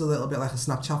all looks a little bit like a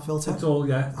Snapchat filter. It's all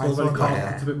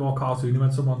it's a bit more cartoony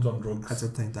when someone's on drugs. I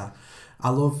did think that. I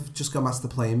love, just going past the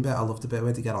plane bit, I love the bit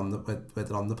where they get on the where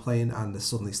they're on the plane and it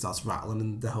suddenly starts rattling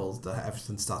and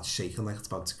everything starts shaking like it's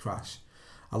about to crash.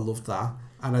 I loved that,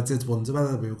 and I did wonder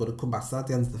whether we were going to come back to that at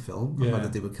the end of the film, or whether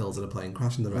they were killed in a plane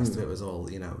crash and the rest of it was all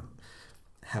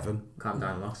heaven. Calm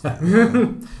down, lost.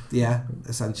 Yeah,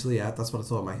 essentially, that's what I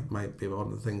thought might be one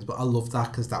of the things. But I love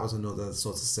that because that was another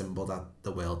sort of symbol that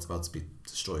the world's about to be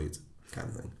destroyed, kind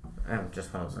of thing.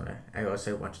 Just when I was on it, I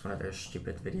also watched one of those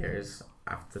stupid videos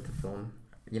after the film.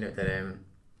 That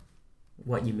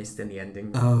what you missed in the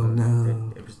ending. Oh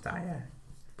no! It was dire.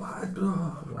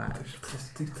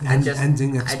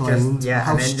 Ending explained.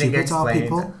 How stupid are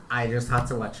people? I just had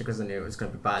to watch it because I knew it was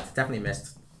going to be bad. Definitely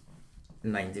missed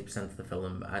 90% of the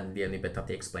film, and the only bit that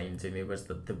they explained to me was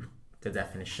the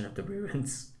definition of the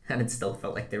ruins, and it still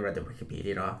felt like they read a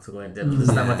Wikipedia article and didn't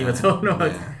understand what they were talking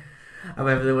about. Yeah.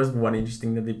 However, there was one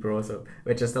interesting that they brought up,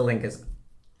 which I still think is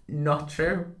not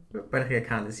true, but I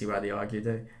kind of see why they argued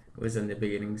it. It was in the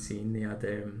beginning scene. They had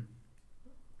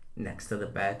next to the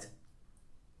bed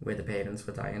where the parents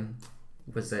were dying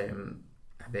was a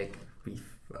big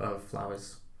wreath of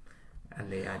flowers.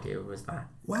 And the idea was that.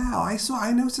 Wow,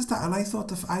 I noticed that, and I thought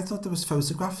there was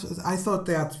photographs. I thought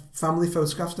they had family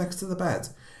photographs next to the bed,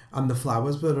 and the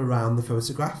flowers were around the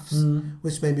photographs,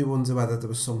 which made me wonder whether there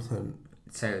was something.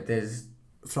 So there's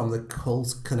from the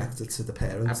cult connected to the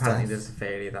parents. Apparently, there's a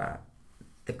theory that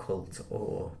the cult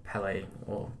or Pele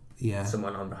or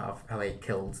someone on behalf of Pele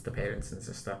killed the parents and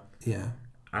sister. Yeah.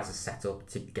 As a setup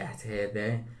to get her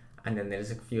there. And then there's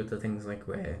a few other things like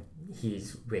where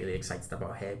he's really excited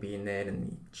about her being there,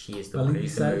 and she is the one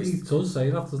who's the most. He does say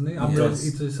that, doesn't he? He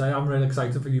does say, I'm really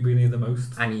excited for you being here the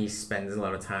most. And he spends a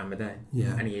lot of time with her.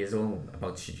 Yeah. And he is all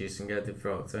about seducing her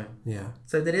throughout her. Yeah.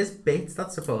 So there is bits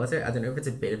that support it. I don't know if it's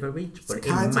a bit of a reach, but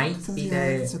it might be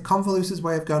there. It's a convoluted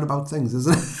way of going about things,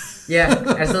 isn't it? Yeah,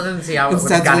 I still didn't see how it would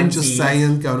Instead have of him just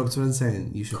guaranteed. going up to her and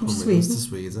saying, you should come with us to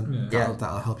Sweden. Yeah.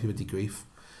 That'll help you with your grief.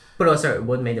 But also, it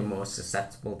would make him more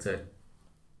susceptible to,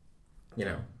 you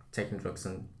know, taking drugs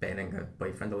and burning a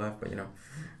boyfriend alive. But, you know,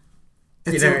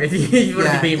 if you would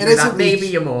have been through that, maybe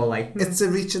you're more like... It's a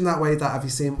reach in that way that, have you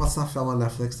seen, what's that film on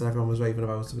Netflix that everyone was raving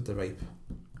about with the rape?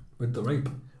 With the rape?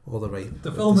 Or the rape.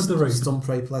 The film with the rape? Stump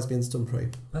rape, lesbian stump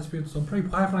rape. Lesbian stump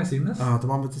rape? Why haven't I seen this? Oh, the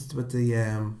one with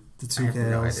the two girls.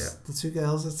 No idea. The two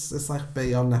girls, it's like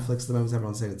big on Netflix at the moment.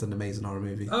 Everyone's saying it's an amazing horror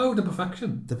movie. Oh, The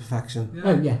Perfection. The Perfection. Yeah.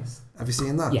 Oh, yes. Have you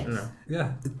seen that? Yes. No.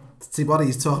 Yeah. See what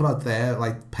he's talking about there,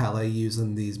 like Pele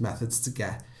using these methods to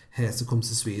get her to come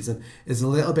to Sweden, is a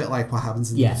little bit like what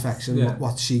happens in The Perfection. Yeah.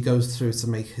 What she goes through to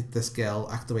make this girl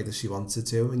act the way that she wants her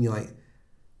to, and you're like,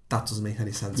 that doesn't make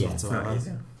any sense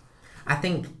whatsoever. I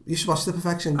think you should watch The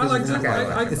Perfection. I like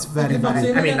it's very,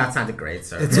 very. I mean, that sounded great.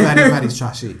 So it's very, very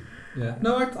trashy. Yeah.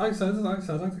 No, I said I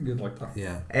think you'd like that.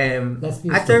 Yeah.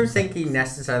 I don't think he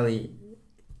necessarily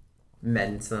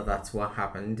meant that that's what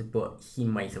happened, but he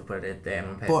might have put it there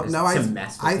on purpose But no, to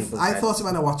mess with people's I heads. thought it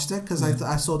when I watched it, because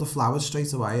I saw the flowers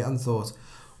straight away and thought,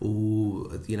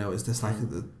 ooh, you know, is this like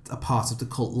a part of the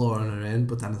cult lore and her in?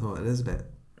 But then I thought it is a bit.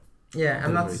 Yeah,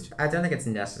 I'm not. I don't think it's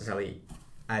necessarily.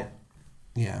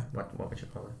 Yeah. What would you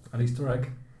call it? An Easter egg.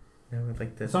 No,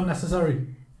 like the. It's not necessary.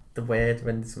 The word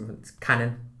when it's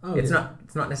canon. Oh, it's yeah.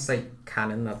 not necessarily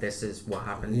canon that this is what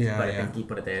happened. Yeah, but I yeah. think he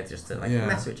put it there just to like Yeah.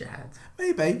 mess with your head.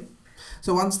 Maybe.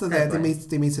 So once they're there, they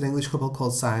meet an English couple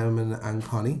called Simon and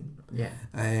Connie. Yeah.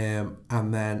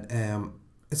 And then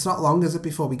it's not long, is it,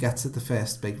 before we get to the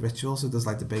first big ritual? So there's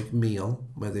like the big meal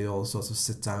where they all sort of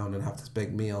sit down and have this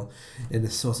big meal in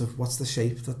this sort of, what's the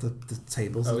shape that the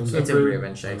tables are in? It's a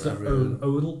ruin shape. It's an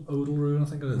odal ruin, I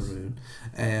think it is. Ruin.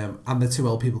 And the two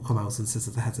old people come out and sit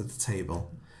at the head of the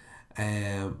table.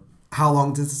 How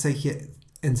long did it take you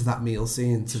into that meal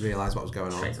scene to realise what was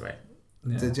going on? Straight away.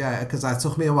 Yeah. Did you? Because it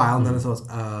took me a while, and then I thought,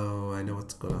 oh, I know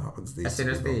what's going to happen to these As soon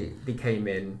as people. they came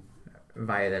in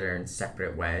via their own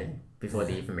separate way, before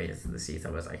they even made it to the seat,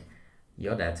 I was like,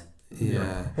 you're dead.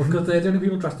 Yeah. Well, because they're the only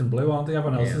people dressed in blue, aren't they?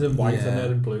 Everyone else is in white and Yeah.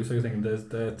 they're in blue, so you're thinking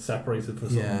they're separated for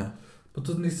something. Yeah. But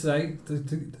doesn't he say,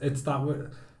 it's that way,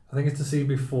 I think it's the scene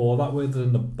before that where they're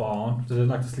in the barn, they're in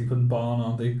like the sleeping barn,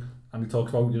 aren't they? And he talks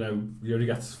about, you know, you only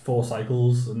get 4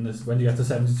 cycles, and this when you get to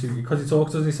 72, because he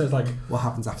talks to us, he says like... What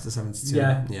happens after 72?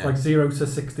 Yeah, like 0 to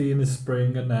 16 is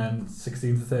spring, and then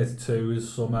 16 to 32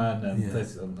 is summer, and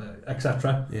then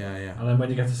etc. Yeah, yeah. And then when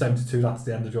you get to 72, that's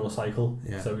the end of your cycle.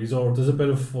 Yeah. So there's a bit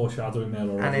of foreshadowing there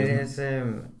already. And it is,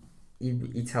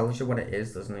 he tells you what it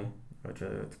is, doesn't he? Which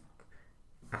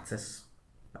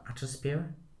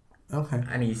Atmosphere. Okay.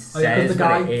 And he says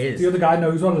what it is. The other guy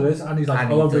knows what it is, and he's like,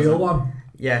 And oh, he a real doesn't. one.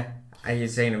 Yeah, and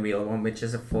he's saying a real one, which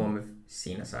is a form of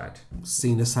xenocide.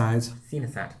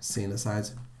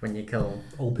 Xenocide. When you kill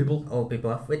old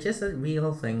people off, which is a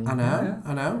real thing. I know.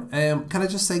 Can I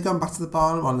just say, going back to the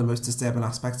barn, one of the most disturbing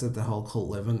aspects of the whole cult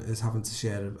living is having to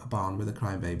share a barn with a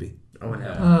crying baby. Oh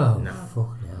no. Oh, no.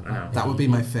 fuck no. I know. That would be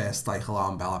my first like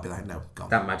alarm bell. I'd be like, no, gone.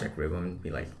 That magic room would be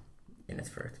like in its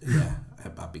throat. Yeah,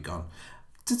 I'd be gone.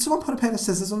 Did someone put a pair of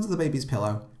scissors under the baby's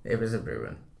pillow? It was a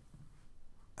ruin.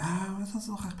 Oh, it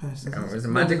doesn't look like a pair of scissors. No, it was a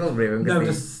magical ruin. No,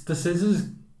 the scissors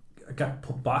get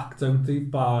put back, don't they,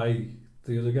 by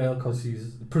the other girl, because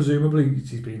presumably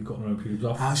she's been cutting her own pubes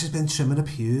off. Oh, she's been trimming her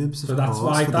pubes. So that's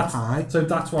why that's what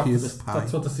that's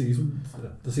what the scene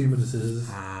with the scissors.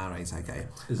 Ah, right, okay.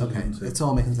 Okay, it's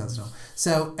all making sense now.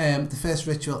 So the first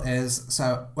ritual is,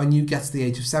 so when you get to the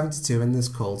age of 72 in this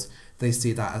cult, they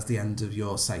see that as the end of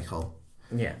your cycle.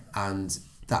 Yeah. And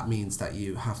that means that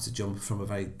you have to jump from a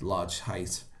very large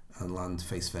height and land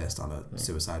face first on a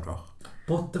suicide rock.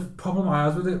 But the problem I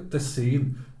had with this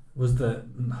scene was that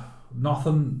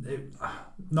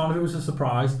none of it was a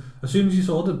surprise. As soon as you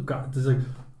saw there's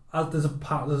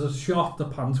a shot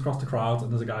that pans across the crowd,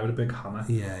 and there's a guy with a big hammer.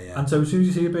 Yeah, yeah. And so as soon as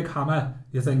you see a big hammer,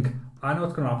 you think, I know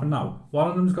what's going to happen now. One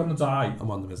of them's going to die, and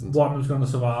one of them isn't. One of them's going to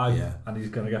survive, Yeah. and he's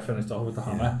going to get finished off with the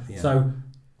hammer. Yeah. So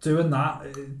doing that,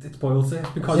 it spoils it,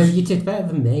 because So you did better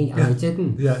than me. Yeah. I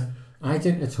didn't. Yeah. I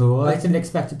didn't at all. I didn't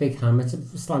expect a big hammer to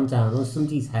slam down on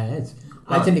somebody's head.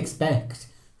 I didn't expect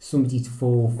somebody to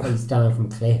fall face down from a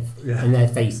cliff and their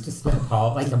face to split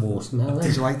apart like a watermelon.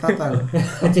 Did you like that though?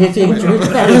 I did enjoy it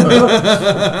very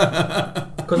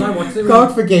much. Because I watched it.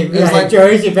 God forgive me, It was I like-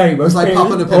 enjoyed it very much. it was like It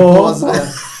popping a was pimple, wasn't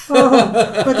it?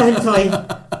 But then to like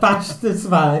bash the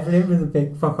survivor in with a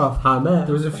big fuck off hammer.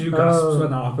 There was a few gasps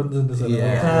when that happened in the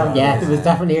cinema. Yeah, there was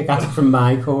definitely a gasp from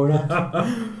my corner.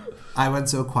 I went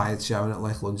to a quiet showing at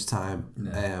like lunchtime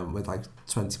with like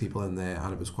 20 people in there,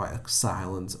 and it was quite a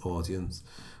silent audience.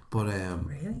 But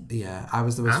Really? yeah, I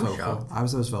was the most I'm vocal. shocked. I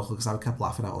was the most vocal because I kept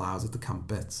laughing out loud at the camp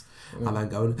bits, and then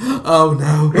going, "Oh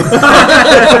no!"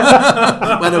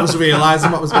 when I was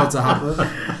realising what was about to happen.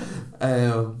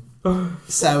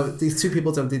 So these two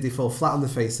people don't. They fall flat on their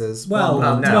faces. No,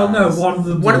 one of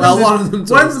them. One of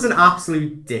them's an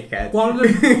absolute dickhead. One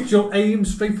of them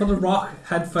aims straight for the rock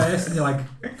head first, and you're like,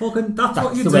 "Fucking, that's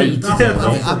what you do." And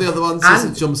the other one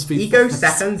just jumps feet. He goes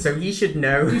second, so he should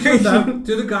know. He should know.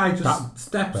 The other guy just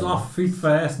steps off feet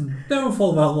first, and don't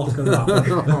fall well. What's going to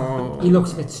happen? He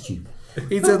looks a bit stupid.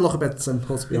 He did look a bit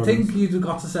simple, to be honest. I think he'd have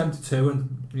got to 72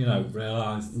 and,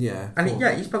 realised. Yeah. And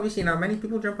he's probably seen how many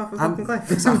people jump off a fucking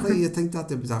cliff. Exactly, you think that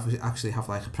they would actually have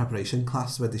like a preparation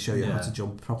class where they show you how to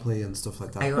jump properly and stuff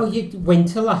like that. Well, you went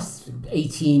to last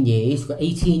 18 years. You've got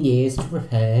 18 years to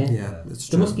prepare. Yeah, it's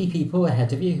true. There must be people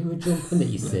ahead of you who are jumping that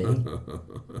you see.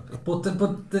 But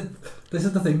this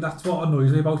is the thing. That's what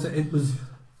annoys me about it.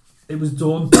 It was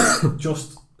done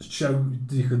just show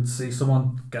you could see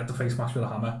someone get the face smashed with a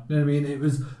hammer. You know what I mean? It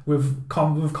was we've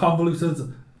convoluted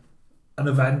an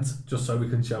event just so we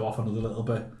can show off another little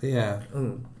bit. Yeah.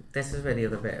 This is where the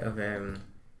other bit of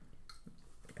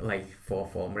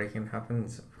fourth wall breaking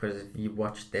happens, because if you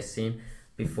watch this scene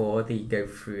before they go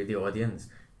through the audience,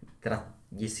 that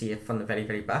you see it from the very,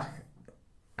 very back,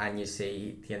 and you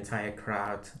see the entire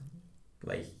crowd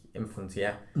in front of you,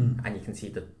 and you can see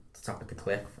the top of the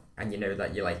cliff, and you know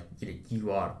that you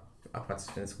are a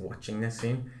participant watching this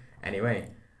scene anyway.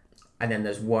 And then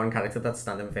there's one character that's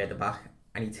standing further back,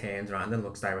 and he turns around and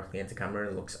looks directly into camera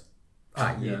and looks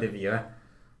at you, the viewer,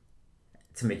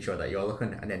 to make sure that you're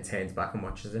looking, and then turns back and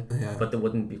watches it. Yeah. But there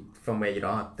wouldn't be, from where you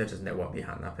are, there's just no one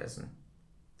behind that person.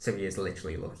 So he is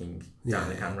literally looking down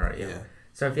the camera at you. Yeah.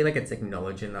 So I feel like it's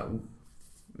acknowledging that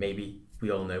maybe we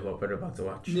all know what we're about to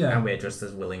watch, and we're just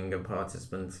as willing a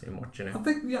participant in watching it. I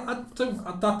think,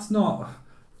 that's not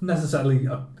necessarily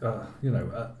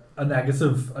a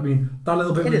negative. I mean, that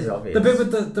little bit. It is obvious.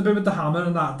 The bit with the hammer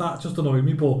and that just annoyed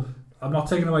me, but I'm not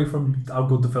taking away from how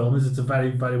good the film is. It's a very,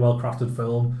 very well crafted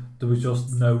film. There was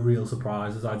just no real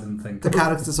surprises. I didn't think the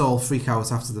characters all freak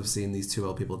out after they've seen these two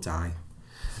old people die.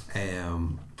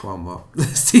 Go on, what?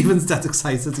 Steven's dead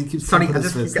excited. He keeps sorry, I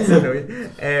just keep getting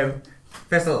annoyed.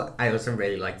 First of all, I also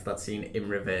really liked that scene in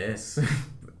reverse,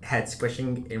 head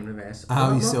squishing in reverse.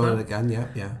 Oh, you saw it again,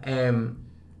 yeah.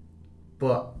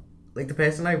 But the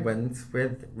person I went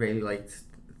with really liked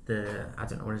I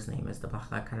don't know what his name is, the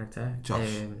black lad character,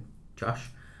 Josh.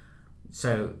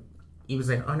 So he was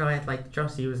like, "Oh no, I like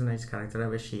Josh. He was a nice character. I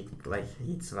wish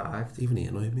he'd survived." Even he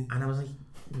annoyed me. And I was like,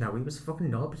 no, he was a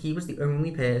fucking knob. He was the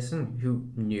only person who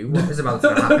knew what was about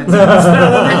to happen and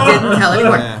didn't tell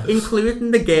anyone,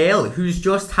 including the girl who's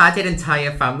just had her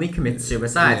entire family commit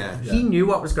suicide. He knew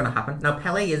what was going to happen. Now,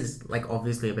 Pele is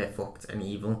obviously a bit fucked and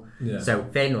evil, so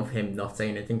fair enough him not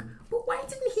saying anything. But why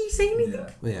didn't he say anything?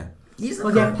 Yeah.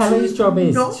 Pele's job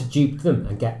is to dupe them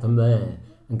and get them there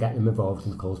and get them involved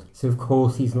in the cult. So of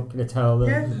course he's not going to tell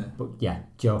them. But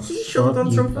Josh, he should have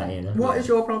done something. What is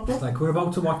your problem? We're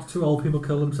about to watch two old people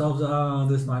kill themselves.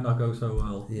 This might not go so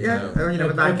well. With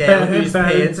that girl whose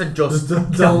parents had just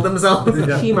killed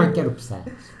themselves. She might get upset.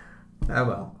 Oh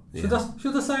well. Should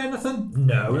I say anything?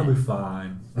 No, it'll be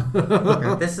fine.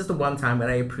 This is the one time that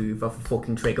I approve of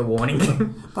fucking trigger warning.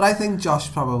 But I think Josh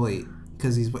probably,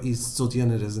 because he's studying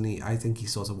it, isn't he? I think he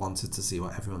sort of wanted to see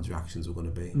what everyone's reactions were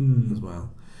going to be as well.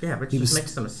 Yeah, but just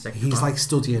makes them a sick. He's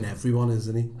studying everyone,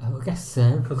 isn't he? I guess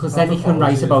so. Because then he can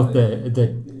write about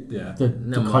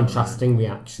the contrasting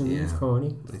reactions, can't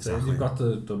he? Exactly. You've got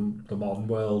the modern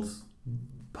world,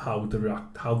 how they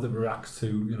react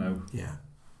to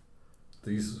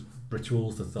these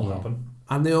rituals that still happen.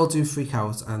 And they all do freak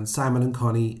out, and Simon and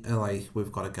Connie are like,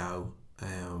 "We've got to go."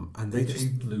 And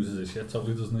he loses his shit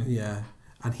totally, doesn't he? Yeah.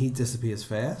 And he disappears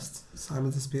first.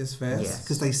 Simon disappears first.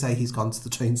 Because they say he's gone to the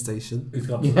train station. He's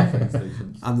gone to the train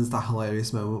station. And there's that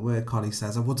hilarious moment where Connie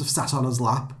says, "I would have sat on his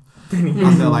lap." And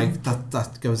they're like,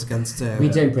 that goes against... we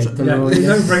don't break the law. We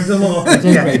don't break the law. We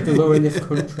don't break the law in this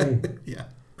country. Yeah.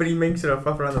 But he makes it up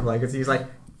around the flag. He's like,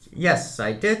 "Yes,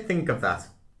 I did think of that.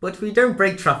 But we don't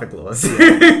break traffic laws."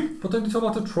 But don't you talk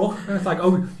about the truck? And it's like,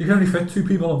 oh, you can only fit two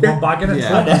people in one bag in a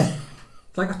truck.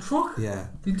 It's like a truck. Yeah.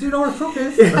 You do know what a truck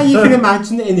is. And you can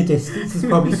imagine that in the distance there's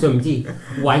probably somebody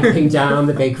wiping down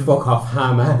the big fuck off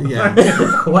hammer. Yeah.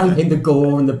 Wiping the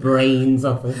gore and the brains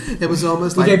off it. It was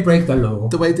almost we don't break the law.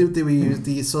 The way they were using,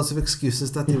 the sort of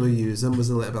excuses that they were using was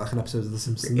a little bit like an episode of The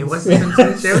Simpsons. It was The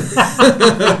Simpsons show.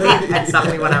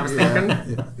 Exactly what I was thinking.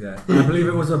 Yeah. I believe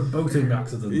it was a boating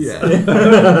accident. Yeah.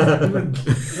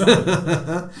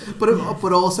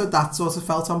 But also that sort of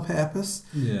felt on purpose.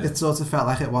 Yeah. It sort of felt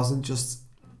like it wasn't just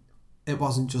it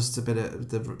wasn't just a bit of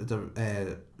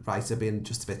the writer being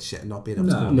just a bit shit and not being able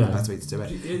to come up with the best way to do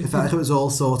it. It felt like it was all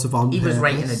sort of on He was purpose.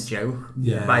 writing a joke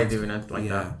by doing it like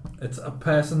that. It's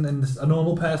a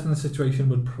normal person in the situation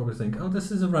would probably think, oh,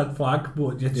 this is a red flag,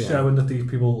 but it's showing that these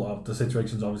people, the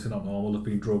situation's obviously not normal, they've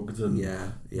been drugged and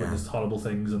witnessed horrible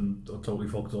things and are totally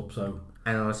fucked up, so...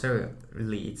 And also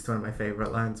leads to one of my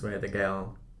favourite lines where the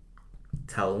girl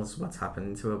tells what's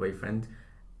happened to her boyfriend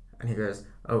and he goes,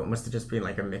 oh, it must have just been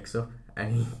like a mix-up,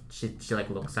 and she like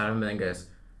looks at him and then goes,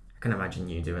 I can imagine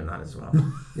you doing that as well.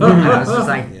 And I was just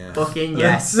like, fucking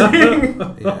yes.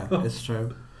 Yeah, it's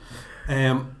true.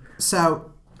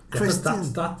 So,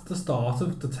 Christian... That's the start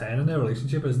of the turn in their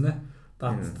relationship, isn't it?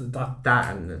 That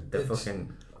and the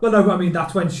fucking... Well, no, I mean,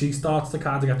 that's when she starts to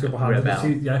kind of get the upper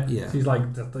hand. She's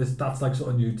like, that's like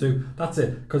something you do. That's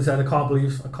it. Because he said, I can't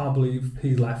believe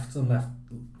he left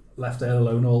her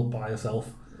alone all by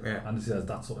herself. Yeah. And he says,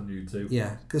 that's something you do.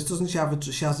 Yeah, because doesn't she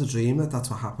has a dream that that's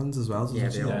what happens as well,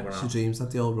 doesn't she? She dreams that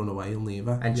they all run away and leave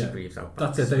her. And she breathes out.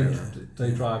 That's it,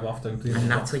 they drive off, don't they? And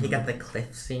that's where you get the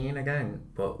cliff scene again,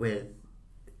 but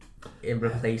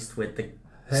replaced with the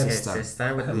her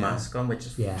sister with the mask on, which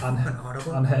is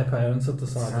horrible. And her parents at the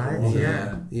side of the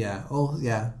wall.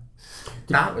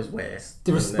 That was worse.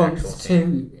 The response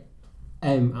to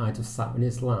I Just Sat in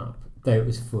His Lap, though it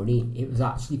was funny, it was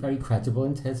actually very credible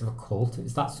in terms of a cult. It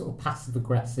was that sort of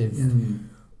passive-aggressive,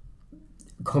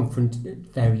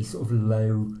 very sort of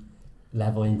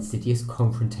low-level, insidious,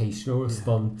 confrontational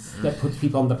response that puts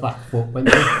people on the back foot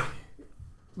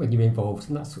when you're involved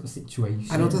in that sort of situation.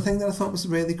 Another thing that I thought was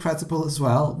really credible as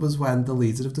well was when the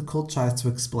leader of the cult tried to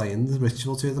explain the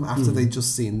ritual to them after they'd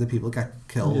just seen the people get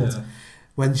killed. Yeah.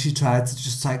 When she tried to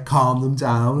just like calm them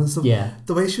down and stuff. Yeah.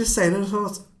 The way she was saying it, I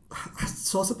thought, I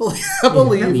sort of believe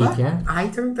her. Yeah. I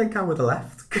don't think I would have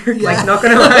left. Like, not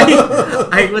gonna lie,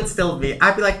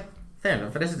 I'd be like, fair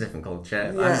enough, it is a different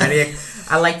culture. Yeah.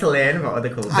 I like to learn about other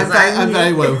cultures. I'm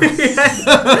very woke.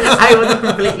 I would have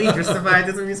completely justified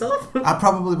it to myself. I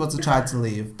probably would have tried to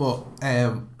leave, but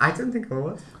I don't think I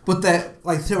would. But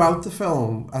throughout the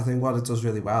film, I think what it does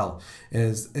really well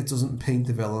is it doesn't paint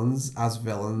the villains as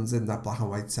villains in that black and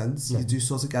white sense. Yeah. You do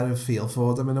sort of get a feel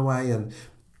for them in a way, and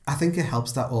I think it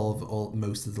helps that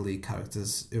most of the lead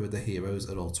characters who are the heroes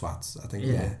are all twats. I think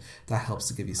that helps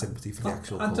to give you sympathy for the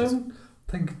actual cult. I don't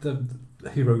think the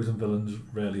heroes and villains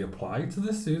really apply to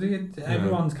this, do they?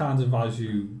 Everyone's kind of as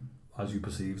you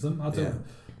perceive them.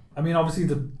 I mean, obviously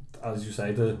as you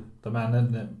say, the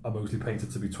men are mostly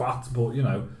painted to be twats, but you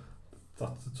know,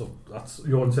 that's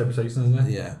your interpretation, isn't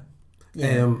it? Yeah.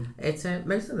 It's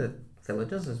most of the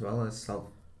villagers as well as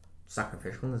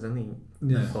self-sacrificial, isn't he?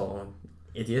 Yeah. For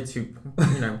idiots who,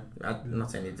 I'm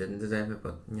not saying he didn't deserve it,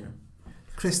 but you know.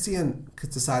 Christian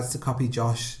decides to copy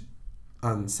Josh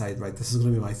and say, right, this is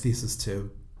going to be my thesis too.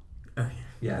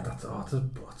 Yeah,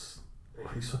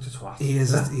 he's such a twat. He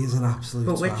is an absolute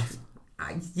twat.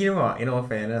 You know what, in all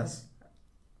fairness,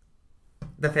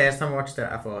 the first time I watched it,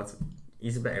 I thought,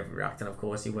 he's a bit overreacting. Of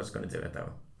course he was going to do it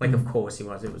though. Like, of course he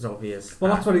was. It was obvious.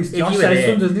 Well, that's what Josh says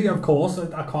to him, doesn't he? Of course.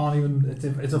 I can't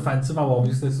even... It's offensive how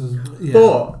obvious this is. Yeah.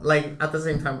 But, like, at the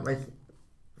same time, like,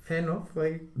 fair enough.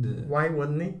 Like, why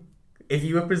wouldn't he? If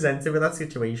you were presented with that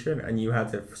situation and you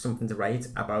had something to write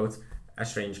about a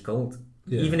strange cult,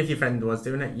 even if your friend was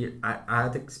doing it,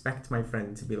 I'd expect my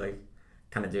friend to be like,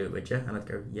 can I do it with you? And I'd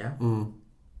go, yeah.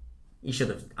 You should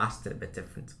have asked it a bit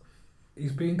different.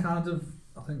 He's been kind of...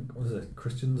 I think,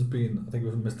 Christian's been, I think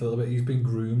we've missed a little bit, he's been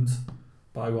groomed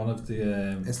by one of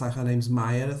the... it's like her name's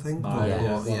Maya, I think. Maya,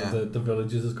 one of the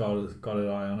villagers has got an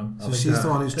eye on him. So she's the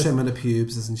one who's trimming the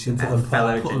pubes, isn't she?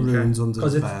 Putting runes under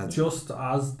his bed. It's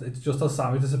just as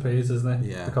Sammy disappears, isn't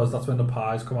it? Yeah. Because that's when the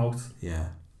pies come out. Yeah.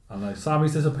 And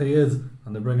Sammy's disappeared,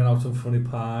 and they're bringing out some funny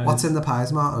pies. What's in the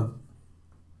pies, Martin?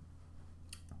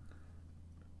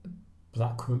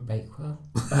 Blackcurrant Bakewell.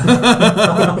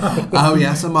 Oh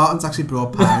yeah, so Martin's actually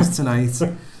brought pies tonight,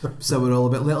 so we're all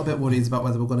a little bit worried about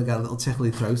whether we're going to get a little tickly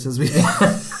throat as we.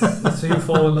 So you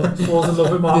falls in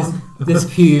love with Martin. There's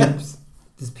pubes.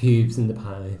 There's pubes in the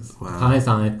pies. Wow. The pies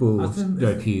eyeballs.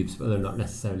 There are pubes, but they're not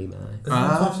necessarily mine.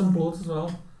 There's some blood as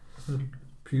well.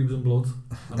 Pubes and blood.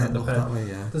 And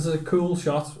there's a cool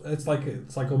shot. It's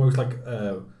almost like.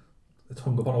 It's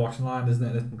hung up on a washing line, isn't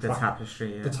it? The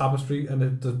tapestry, yeah. The tapestry, and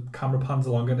the camera pans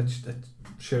along and it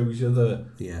shows you the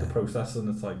process,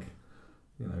 and it's like,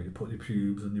 you know, you put your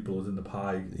pubes and your blood in the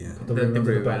pie, put the room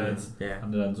under the bed,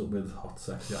 and it ends up with hot,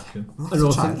 sexy action. And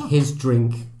also, his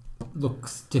drink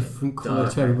looks different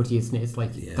colour to everybody, isn't it? It's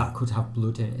like, that could have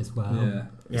blood in it as well. Yeah.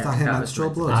 Is that him menstrual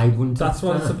blood? I wouldn't. That's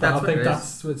what it's implied. I think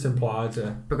that's what's implied,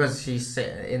 yeah. Because she's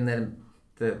sitting in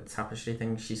the tapestry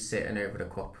thing, she's sitting over the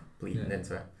cup, bleeding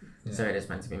into it. Yeah. So it is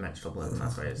meant to be menstrual blood, and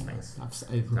that's why it's things. That's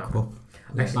over the cup.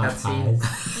 Actually, that scene.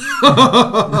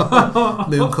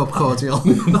 Moon cup cordial.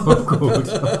 Moon cup cordial.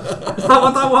 Is that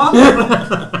what that was?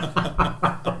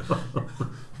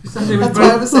 That's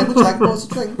why I was saying, would you like more to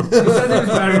drink? You said it was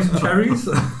berries and cherries.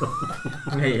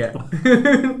 Yeah.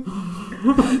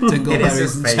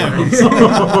 Dingleberries and cherries.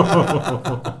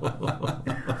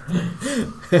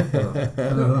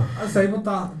 I say,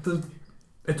 but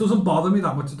it doesn't bother me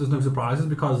that much. There's no surprises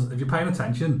because if you're paying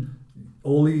attention,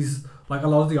 all these, like a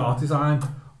lot of the art design,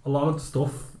 a lot of the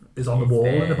stuff is on the wall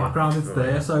in the background. It's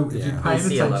there. So if you're paying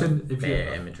attention, if you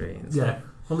imagery and yeah.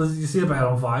 Well, you see a bear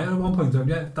on fire at one point, don't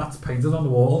you? That's painted on the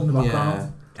wall in the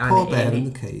background. Yeah. Poor bear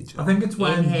in the cage. I think it's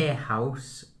when in her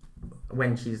house,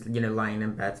 when she's lying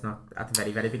in bed, not at the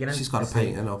very beginning. She's got a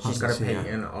painting of. She's got a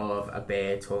painting of a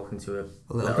bear talking to a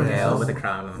little girl girl with a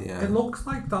crown on. Yeah. It looks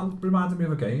like that reminded me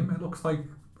of a game. It looks like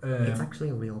it's actually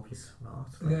a real piece of art.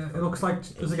 Yeah, it looks like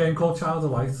there's a game called Child of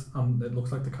Light, and it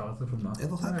looks like the character from that. It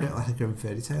looks like a Grim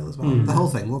Fairy Tale as well. The whole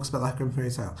thing looks a bit like Grim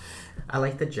Fairy Tale. I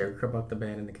like the joke about the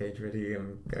bear in the cage where he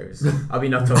goes, "Are we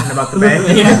not talking about the bear?"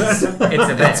 Yes, it's a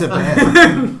bear. It's a bear.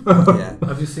 Yeah.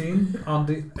 Have you seen on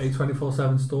the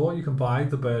A24/7 store you can buy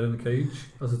the bear in the cage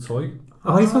as a toy?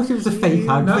 Oh, I thought it was a fake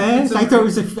advert. I thought it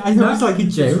was like a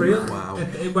joke. It's real. Wow.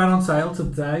 It went on sale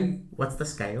today. What's the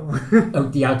scale? Oh,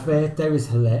 the advert there is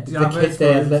hilarious. The kid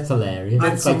there, that's hilarious.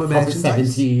 It's like proper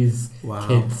 70s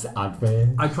kids advert.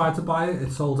 I tried to buy it.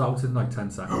 It sold out in like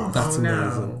 10 seconds. That's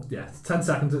amazing. No. Yeah, 10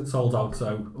 seconds it sold out.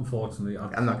 So unfortunately,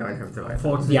 I'm not going to have to buy it.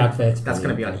 The advert. That's going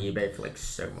to be on eBay for like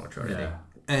so much already.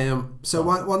 Yeah. So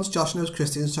once Josh knows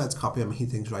Christian's trying to copy him, he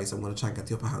thinks, right, I'm going to try and get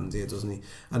the upper hand here, doesn't he?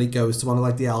 And he goes to one of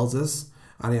like the elders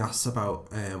and he asks about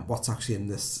what's actually in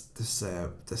this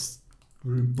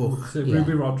book.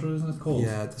 Ruby Roger, isn't it called?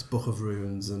 Yeah, this book of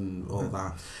runes and all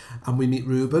that. And we meet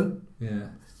Reuben. Yeah.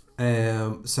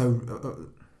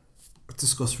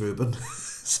 Discuss Reuben.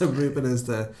 So Reuben is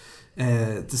the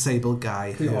disabled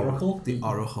guy. The Oracle. The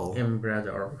Oracle. Inbred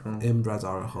Oracle. Inbred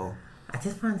Oracle. I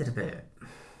did find it a bit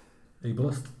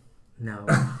ableist. No.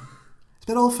 It's a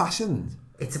bit old-fashioned.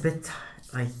 It's a bit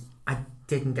like I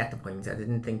didn't get the point. I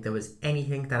didn't think there was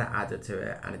anything that I added to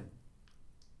it, and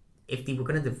if they were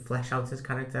going to flesh out his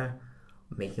character,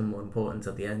 make him more important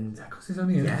at the end. Yeah, because he's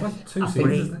only in like 2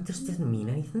 scenes, isn't it? Just didn't mean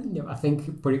anything. No, I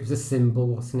think, but it was a symbol,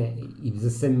 wasn't it? It was a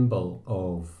symbol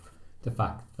of the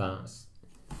fact that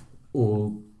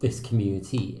all this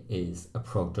community is a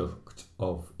product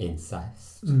of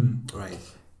incest. Right.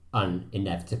 And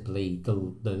inevitably,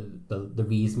 the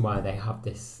reason why they have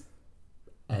this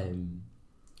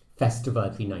festival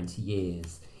every 90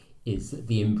 years is that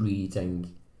the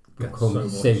inbreeding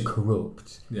becomes so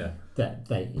corrupt that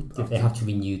they have to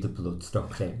renew the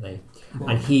bloodstock, don't they? Well,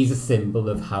 and he's a symbol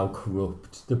of how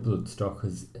corrupt the bloodstock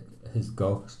has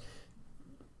got.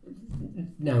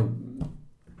 Now,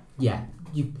 yeah,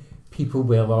 people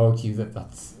will argue that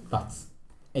that's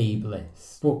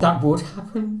ableist, but that would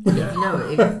happen. Yeah. No,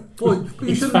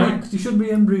 you shouldn't be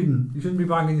inbreeding. You shouldn't be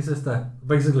banging your sister,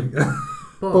 basically.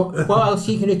 But what else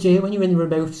are you going to do when you're in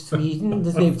remote Sweden?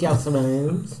 There's nobody else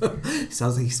around. He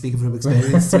sounds like he's speaking from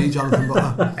experience to me, Jonathan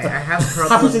Butler. I have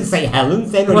problems. Happens in St.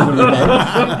 Helens, they're not even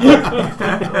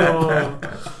remote.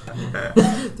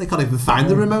 They can't even find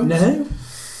the remote. No.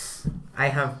 I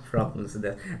have problems with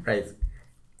this. Right.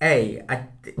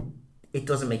 It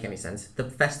doesn't make any sense. The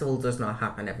festival does not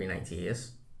happen every 90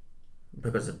 years.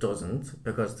 Because it doesn't.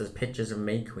 Because there's pictures of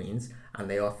May Queens and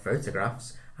they are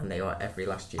photographs and they are every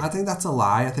last year. I think that's a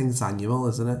lie. I think it's annual,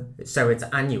 isn't it? So it's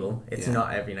annual. It's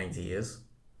not every 90 years.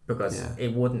 Because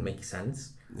it wouldn't make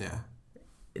sense. Yeah.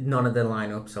 None of the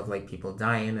lineups of like people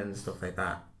dying and stuff like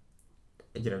that,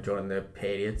 during the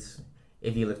periods.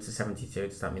 If you live to 72,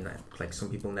 does that mean that like some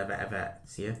people never ever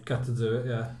see it? Get to do it,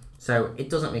 yeah. So it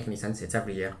doesn't make any sense. It's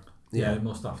every year. Yeah, it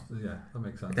must have to. Yeah, that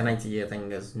makes sense. The 90-year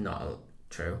thing is not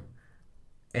true.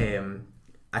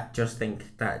 I just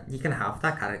think that you can have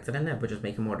that character in there, but just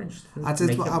make him more interesting.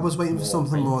 I was waiting for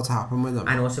something more to happen with him.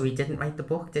 And also, he didn't write the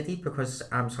book, did he? Because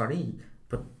I'm sorry,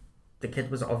 but the kid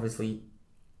was obviously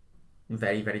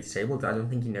very, very disabled. I don't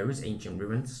think he knows ancient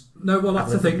ruins. No, well,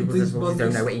 that's the thing. He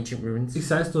don't know ancient ruins. He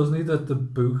says, doesn't he, that the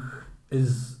book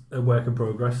is a work in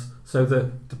progress. So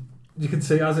that you can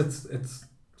see as it's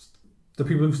the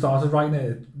people who started writing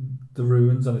it, the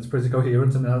ruins, and it's pretty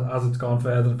coherent, and as it's gone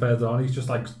further and further on, he's just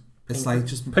like... It's like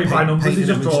just... Paint by numbers, he's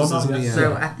just drawn on.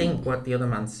 So I think what the other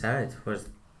man said was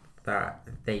that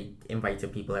they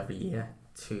invited people every year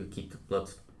to keep the blood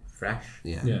fresh.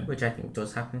 Yeah. Which I think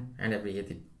does happen, and every year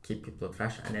they keep the blood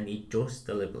fresh, and then he just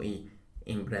deliberately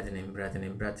inbred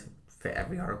for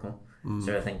every oracle.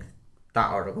 So I think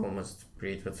that oracle must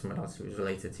breed with someone else who's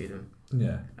related to them.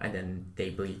 Yeah. And then they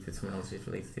breed with someone else who's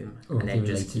related to them. Or and then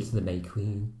related to the May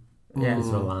Queen. Yeah. There's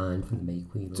a line from the May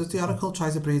Queen. Does the oracle try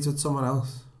to breed with someone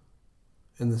else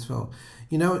in this film?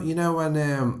 You know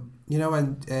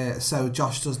when so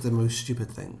Josh does the most stupid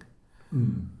thing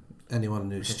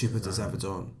anyone who's stupid has ever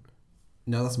done.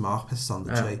 No, that's Mark pisses on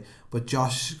the tree. But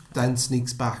Josh then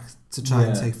sneaks back to try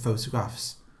and take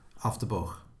photographs of the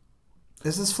book.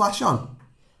 Is this flash on?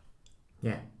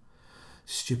 Yeah.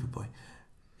 Stupid boy.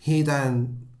 He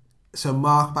then... So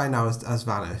Mark by now has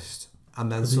vanished.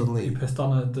 And then suddenly... He pissed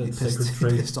on the sacred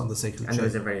tree. He pissed on the sacred tree. And there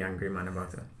was a very angry man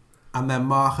about it. And then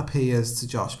Mark appears to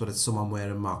Josh, but it's someone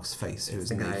wearing Mark's face who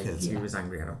is naked. He was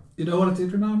angry at him. You know what it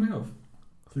did remind me of?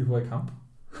 Sleepaway Camp.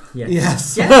 Yeah.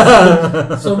 Yes.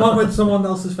 Someone with someone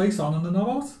else's face on and a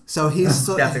knob out. So he's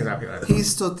stood. That's exactly right. He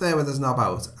stood there with his knob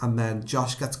out, and then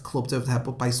Josh gets clubbed over the head,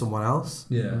 but by someone else.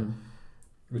 Yeah.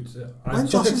 Which, when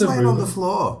Josh is laying on the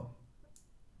floor,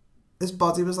 his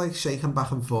body was like shaking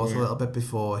back and forth a little bit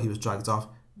before he was dragged off.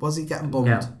 Was he getting bummed?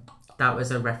 No, that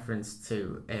was a reference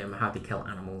to how they kill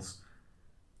animals.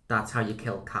 That's how you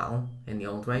kill cattle in the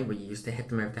old way, where you used to hit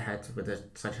them over the head with a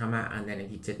sledgehammer, and then if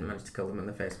you didn't manage to kill them in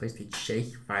the first place, they'd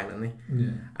shake violently,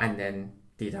 and then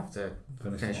they'd have to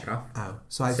finish it off. Oh,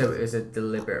 so it was a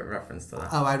deliberate reference to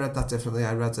that. Oh, I read that differently.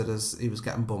 I read it as he was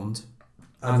getting bummed,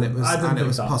 and it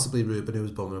was possibly Ruben who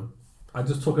was bumming him. I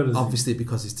just took it as obviously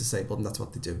because he's disabled, and that's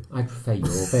what they do. I prefer your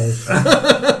version.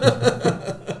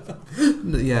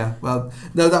 Yeah, well,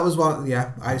 no, that was one.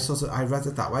 Yeah, I read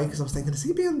it that way because I was thinking, is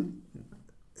he being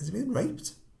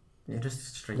raped? Yeah,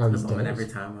 just straight to the woman every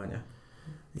time, aren't you?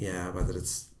 Yeah, whether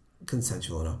it's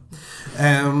consensual or not.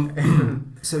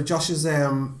 So Josh is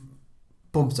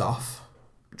bumped off,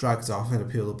 dragged off in a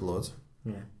pool of blood.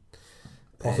 Yeah.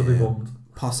 Possibly bummed.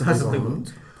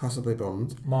 Possibly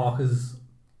bummed. Mark's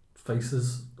face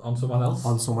is on someone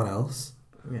else.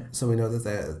 Yeah. So we know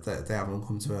that they haven't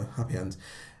come to a happy end.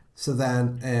 So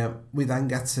then we then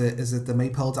get to, is it the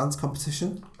Maypole dance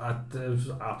competition? It was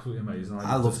absolutely amazing.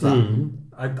 I love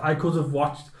that. I could have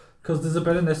watched, because there's a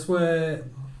bit in this where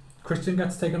Christian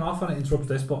gets taken off and it interrupts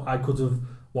this, but I could have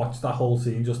watched that whole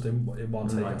scene just in one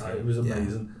take. It was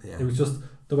amazing. Yeah. It was just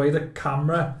the way the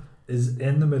camera is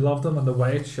in the middle of them and the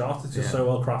way it's shot, it's just so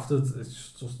well crafted.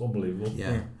 It's just unbelievable.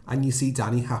 Yeah. And you see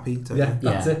Danny happy, don't you?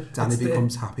 That's it. Danny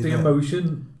becomes happy. The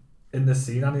emotion in the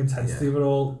scene and the intensity of it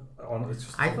all.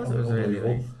 I thought it was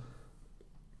really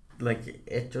like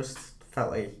it just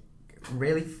felt like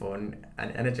really fun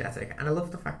and energetic, and I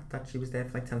love the fact that she was there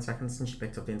for like 10 seconds and she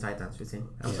picked up the entire dance routine.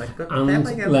 I was like, good. And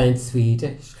learned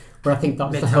Swedish, but I think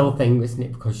that's the whole thing, isn't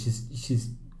it? Because she's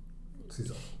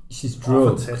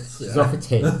drunk, she's off her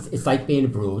tits. It's like being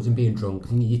abroad and being drunk,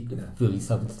 and you fool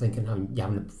yourself into thinking you're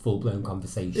having a full-blown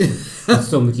conversation with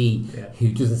somebody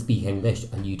who doesn't speak English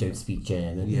and you don't speak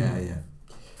German.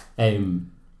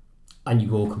 And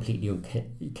you all completely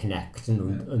connect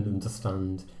and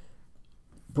understand.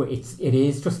 But it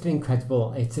is just an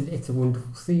incredible. It's a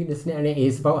wonderful scene, isn't it? And it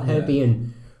is about her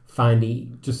being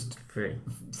finally just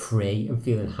free and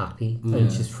feeling happy,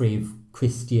 and she's free of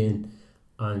Christian,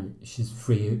 and she's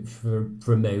free for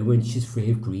a moment. She's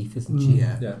free of grief, isn't she?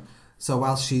 Yeah. So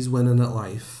while she's winning at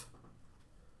life,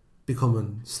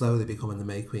 slowly becoming the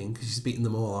May Queen, because she's beating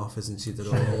them all off, isn't she? They're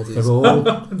all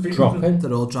dropping.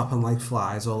 They're all dropping like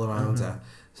flies all around her.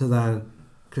 So then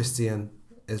Christian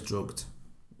is drugged.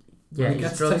 Yeah,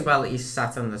 he's drugged while he's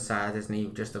sat on the side, isn't he?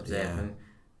 Just observing,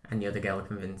 and the other girl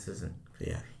convinces him.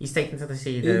 Yeah, he's taken to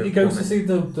see he goes to see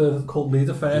the cult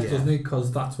leader first, doesn't he?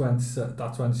 Because that's when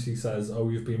she says, "Oh,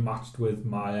 you've been matched with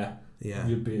Maya. Yeah,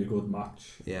 you'd be a good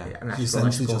match." Yeah, and she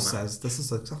essentially just says, "This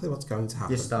is exactly what's going to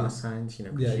happen." Your star signs, you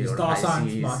know. Yeah, your star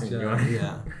signs match.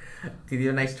 Yeah. They do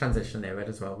a nice transition there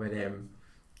as well, where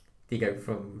they go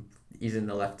from he's in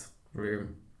the left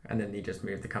room. And then they just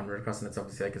move the camera across, and it's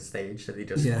obviously like a stage, so they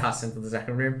just pass into the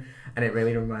second room. And it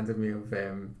really reminded me of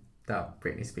that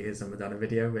Britney Spears and Madonna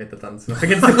video where they're dancing up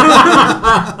against the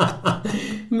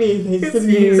Me against the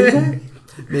music.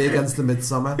 Me against the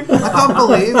Midsummer. I can't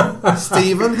believe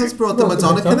Stephen has brought the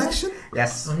Madonna connection.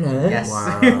 Yes. Yes.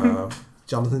 Wow.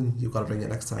 Jonathan, you've got to bring it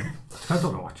next time. Depends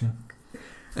what we're watching.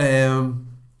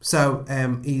 So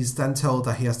he's then told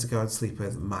that he has to go and sleep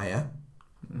with Maya.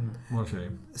 What a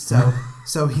shame.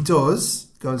 So he does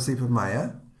go and sleep with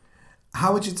Maya.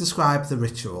 How would you describe the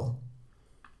ritual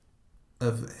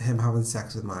of him having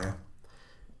sex with Maya?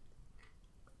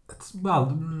 It's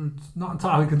not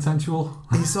entirely consensual.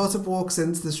 He sort of walks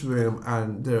into this room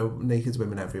and there are naked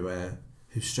women everywhere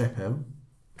who strip him.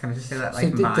 Can I just say that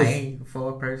my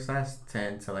thought process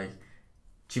turned to like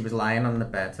she was lying on the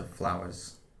bed of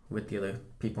flowers with the other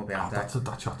people behind her.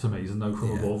 That shot's amazing though,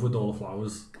 from above with all the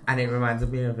flowers. And it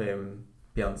reminded me of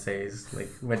Beyonce's, like,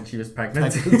 when she was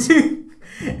pregnant.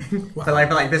 Wow. So I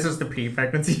feel like this was the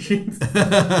pre-pregnancy shoot. But,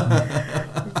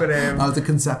 the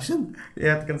conception?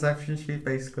 Yeah, the conception shoot,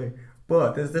 basically.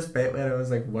 But there's this bit where I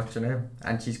was, like, watching her,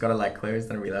 and she's got her leg closed,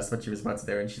 and I realised what she was about to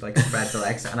do, and she, like, spreads her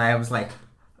legs, and I was like,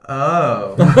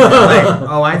 oh. Like,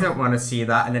 oh, I don't want to see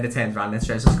that. And then it turns around and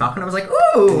shows us cock, and I was like,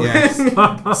 ooh. Yes.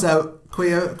 So,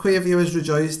 queer viewers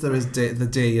rejoice, there is the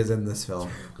D is in this film.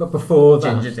 But before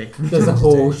that, Ginger D. there's a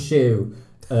whole shoe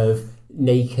of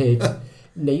naked,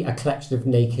 a collection of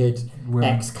naked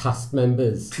ex-cast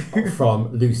members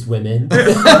from Loose Women.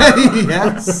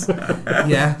 Yes,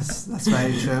 that's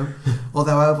very true.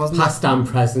 Although I wasn't past and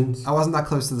present. I wasn't that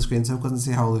close to the screen, so I couldn't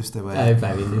see how loose they were.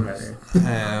 Very loose.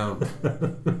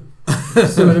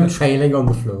 Some of them trailing on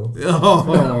the floor.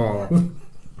 Oh.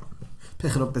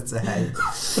 Picking up bits of hay.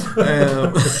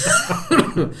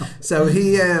 So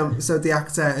the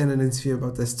actor in an interview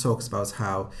about this talks about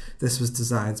how this was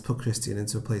designed to put Christian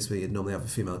into a place where you'd normally have a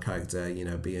female character, you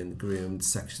know, being groomed,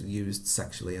 used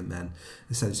sexually, and then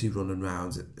essentially running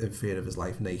around in fear of his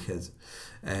life naked.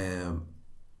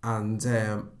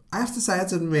 I have to say,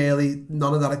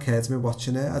 none of that occurred to me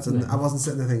watching it. I wasn't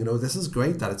sitting there thinking, oh, this is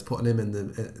great that it's putting him in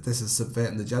this is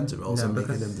subverting the gender roles and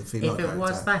making him the female character. If it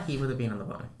was that, he would have been on the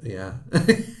bottom. Yeah.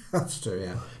 That's true,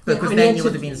 yeah. Because then you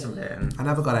would have been subverting. I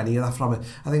never got any of that from it.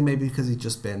 I think maybe because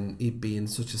he'd been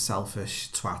such a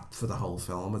selfish twat for the whole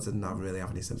film, I didn't really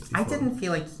have any sympathy for him. I didn't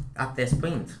feel like, at this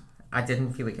point,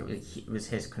 it was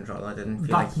his control. I didn't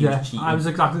feel like he was cheating. I was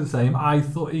exactly the same. I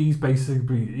thought he's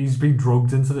been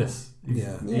drugged into this.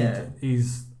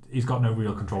 He's got no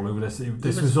real control over this.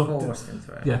 This was forced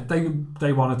into it. Yeah,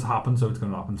 they want it to happen, so it's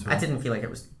going to happen to him. I didn't feel like it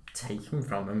was taken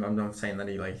from him. I'm not saying that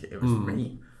it was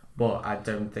rape, but I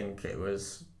don't think it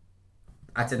was.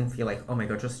 I didn't feel like, oh my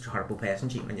god, you're such a horrible person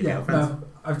cheating on your girlfriend. No,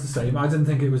 I have to say, I didn't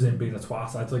think it was him being a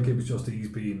twat. I think it was just he's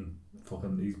been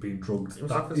drugged. It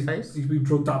was off his face. He's been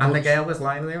drugged that and much. the girl was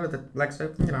lying there with the legs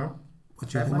open, you know. What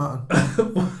do you think, Martin?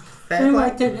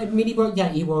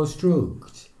 He was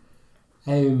drugged.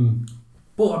 But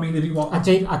I mean, if you want, I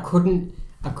couldn't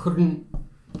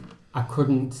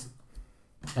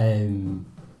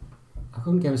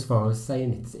go as far as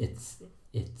saying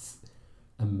it's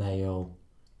a male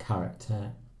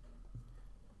character.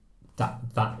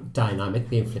 That dynamic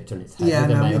being flipped on its head,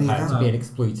 with a male character being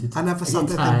exploited. I never sat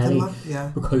there thinking that.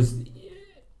 Yeah, because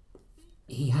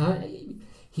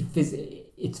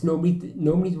it's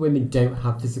normally women don't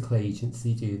have physical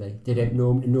agency, do they? They don't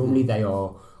normally they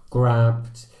are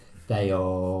grabbed, they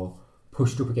are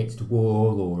pushed up against a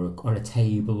wall or on a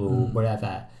table or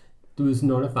whatever. There was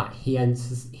none of that. He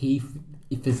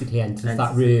physically enters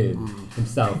that room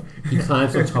himself. He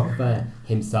climbs on top of her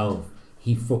himself.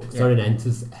 He fucks her and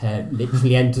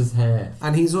literally enters her.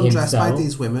 And he's undressed by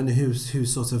these women who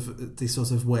sort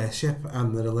of worship,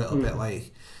 and they're a little bit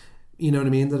like, you know what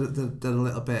I mean? They're a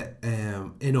little bit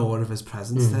in awe of his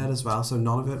presence there as well. So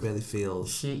none of it really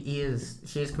feels. She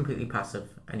is completely passive,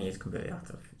 and he is completely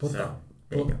active.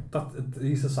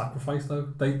 He's a sacrifice though.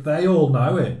 They all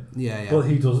know it. Yeah. But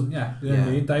he doesn't. Yeah. You know what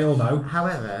I mean? They all know.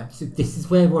 However, so this is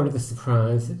where one of the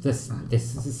surprise. This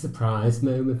is a surprise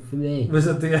moment for me. Was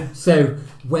it the? So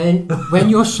when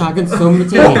you're shagging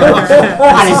somebody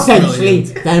and essentially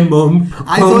their mum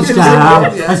comes down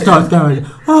and starts going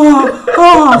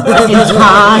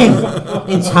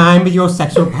in time with your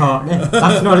sexual partner,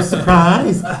 that's not a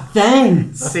surprise.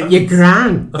 Then your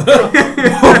gran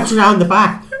walks around the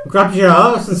back, grabs your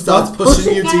arse and starts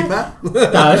pushing you deeper.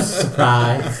 That was a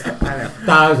surprise.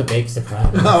 That was a big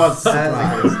surprise.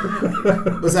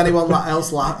 Was anyone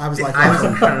else laugh? I was like,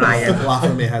 laughing my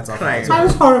head off. I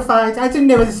was horrified. I didn't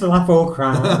know whether to laugh or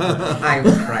cry. I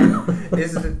was crying.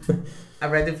 I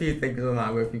read a few things on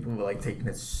that where people were like taking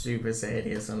it super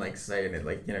serious and like saying it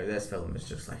like, you know, this film is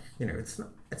just like, you know, it's a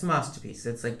masterpiece.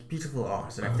 It's like beautiful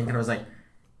art and everything. And I was like,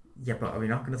 yeah, but are we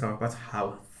not going to talk about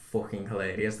how fucking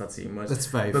hilarious that scene was? It's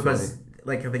very because funny.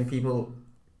 Like, I think people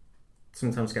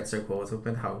sometimes get so caught up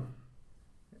in how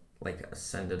like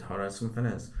ascended horror something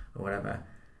is or whatever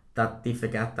that they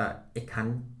forget that it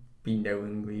can be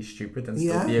knowingly stupid and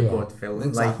still be a good film.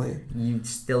 Exactly. Like, you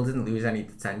still didn't lose any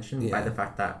attention by the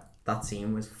fact that that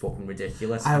scene was fucking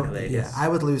ridiculous and hilarious. I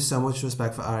would lose so much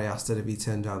respect for Ari Aster if he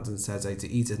turned around and said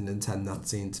he didn't intend that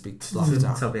scene to be laughed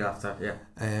at. To be laughed at, yeah.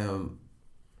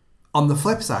 On the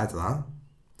flip side of that,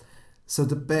 so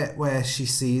the bit where she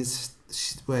sees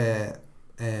where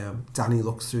Danny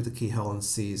looks through the keyhole and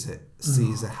sees it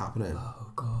happening.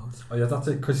 Oh God! Oh yeah, that's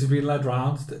it. Because he's been led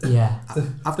round. Yeah,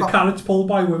 the carriage pulled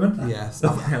by women. Yes,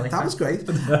 that was great.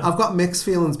 I've got mixed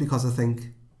feelings because I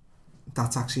think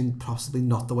that's actually possibly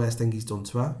not the worst thing he's done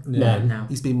to her. No.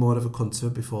 He's been more of a cunt to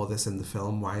her before this in the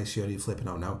film. Why is she only flipping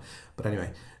out now? But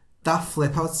anyway, that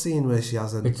flip out scene where she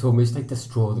has it's almost like the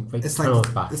straw that breaks the camel's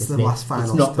back. It's the last final.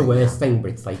 It's not the worst thing,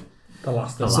 but it's like the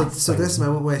last. So this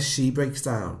moment where she breaks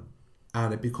down,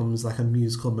 and it becomes like a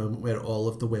musical moment where all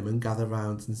of the women gather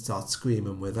around and start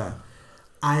screaming with her.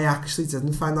 I actually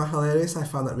didn't find that hilarious. I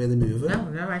found that really moving.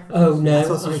 I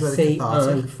thought it was really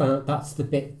cathartic. I found that's the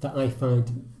bit that I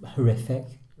find horrific.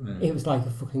 It was like a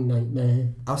fucking nightmare.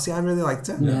 Oh, see, I really liked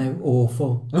it. No,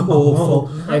 awful.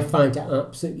 I find it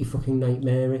absolutely fucking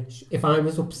nightmarish. If I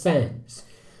was obsessed,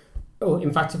 or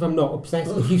in fact, if I'm not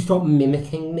obsessed, if you start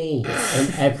mimicking me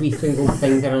in every single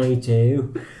thing that I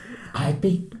do, I'd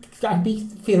be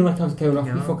feeling like I was going off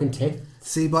my fucking tip.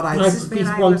 See, but I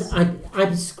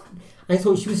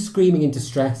thought she was screaming in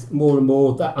distress more and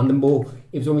more, and the more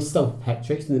it was almost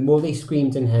self-perpetuating. The more they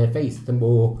screamed in her face, the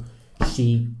more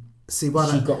she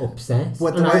got obsessed.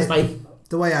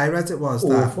 The way I read it was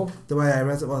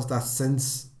that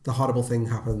since the horrible thing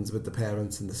happened with the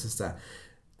parents and the sister,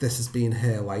 this has been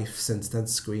her life since then,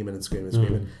 screaming and screaming and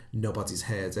screaming. Nobody's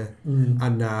heard it,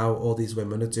 and now all these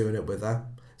women are doing it with her.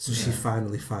 So she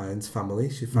finally finds family.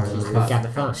 She finally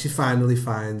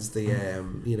finds the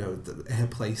her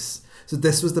place. So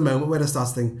this was the moment where I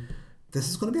started thinking, this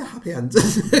is going to be a happy end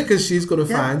because she's going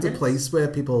to find a place where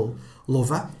people love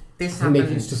her.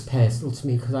 Maybe it's just personal to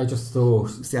me because I just thought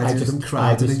I just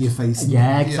cried in your face.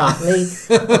 Yeah, exactly.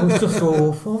 It was just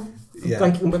awful. Yeah.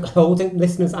 Like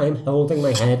listeners, I am holding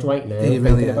my head right now. It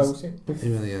really is. About it. It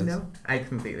really is. No, I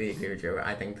completely agree with you.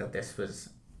 I think that this was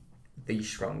the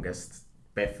strongest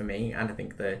bit for me, and I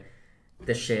think the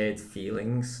shared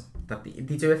feelings that they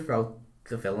do it throughout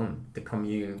the film. The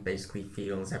commune basically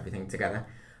feels everything together.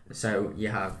 So you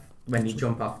have, when you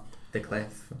jump off the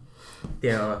cliff,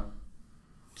 they are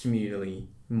communally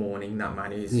mourning that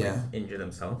man who's injured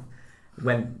himself.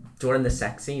 When during the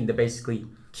sex scene, they're basically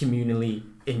communally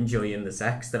enjoying the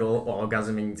sex. They're all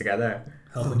orgasming together.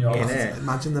 Helping you out.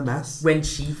 Imagine the mess. When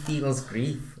she feels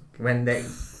grief,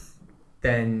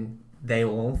 then they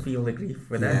all feel the grief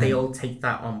with her. They all take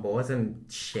that on board and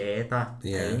share that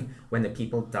pain. When the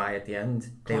people die at the end,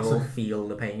 they all feel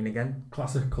the pain again.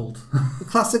 Classic cult.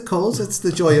 Classic cult. It's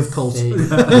the joy of cult. It is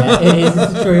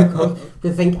the joy of cult.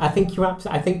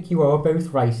 I think you are both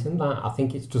right in that. I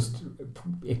think it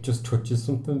just touches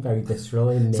something very visceral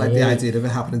in me. It's like the idea of it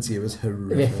happening to you is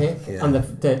horrific. Yeah. And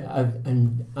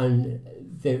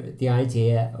the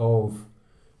idea of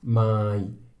my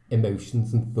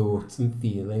emotions and thoughts and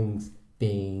feelings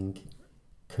being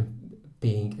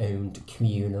owned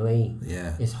communally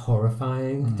is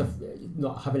horrifying.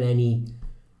 Not having any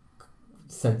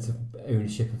sense of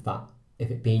ownership of that, if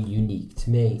it being unique to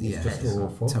me, is just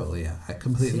awful. Totally, yeah. I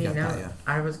completely get that, yeah.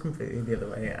 I was completely the other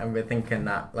way, and we're thinking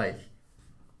that, like,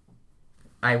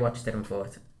 I watched it and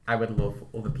thought I would love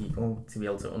other people to be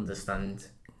able to understand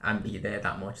and be there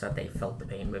that much that they felt the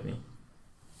pain with me.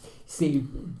 See,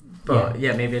 but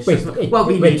maybe it's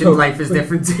life is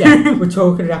different. Yeah, we're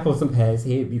talking apples and pears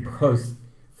here because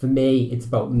for me it's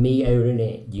about me owning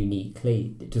it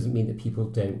uniquely. It doesn't mean that people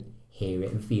don't hear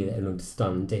it and feel it and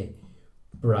understand it.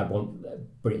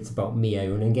 But it's about me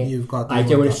owning it. I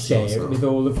don't want to share it with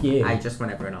all of you. I just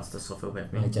want everyone else to suffer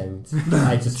with me. I don't.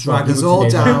 I just drag us all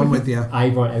down with you. I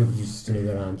want everybody just to know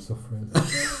that I'm suffering.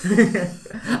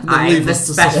 I'm the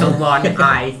special one.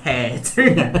 I hate.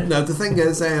 No, the thing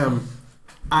is,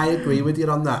 I agree with you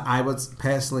on that. I would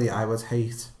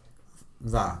hate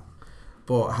that,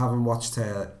 but having watched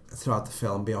her throughout the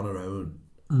film be on her own,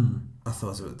 I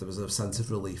thought there was a sense of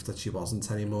relief that she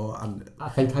wasn't anymore, and I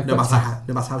think no matter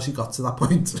how she got to that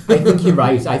point. I think you're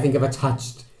right. I think I've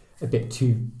attached a bit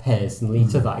too personally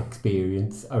to that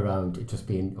experience around it just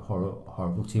being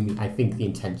horrible to me. I think the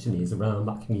intention is around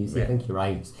that community. Yeah. I think you're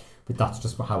right, but that's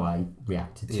just how I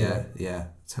reacted to it. Yeah,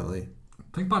 totally.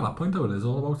 I think by that point though it is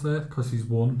all about her because she's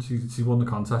won. She won the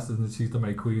contest, and she's the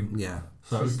May Queen. Yeah.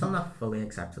 So she's still not fully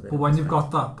accepted it. But when you've got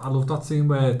that, I love that scene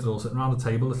where they're all sitting around the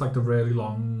table. It's like the really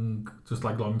long, just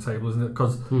like long table, isn't it?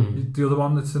 Because the other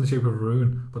one, it's in the shape of a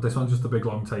rune, but this one's just a big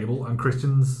long table, and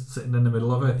Christian's sitting in the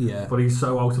middle of it. Yeah. But he's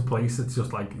so out of place. It's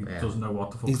just like he doesn't know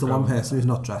what the fuck. He's the one person who's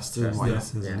not dressed in white,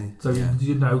 isn't he? So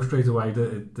you know straight away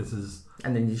that this is.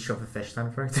 And then you shove a fish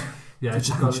down for it. Yeah,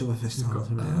 shove a fish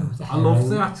down. I love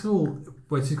the actual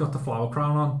where she's got the flower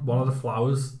crown on. One of the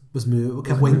flowers was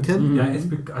kept winking. Yeah, it's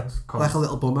like a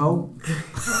little bumhole.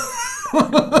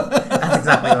 That's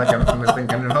exactly what Jonathan was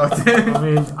thinking.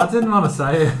 didn't want to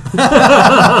say it.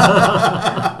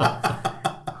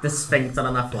 The sphincter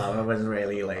on that flower was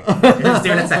really like... It was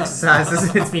doing its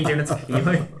exercises. It's been doing its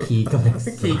Kegel. Kegel?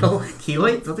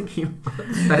 It's not a Kegel.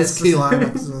 It's Kegel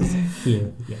exercise.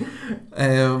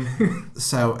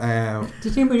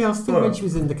 Did anybody else think when she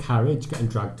was in the carriage getting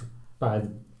dragged by the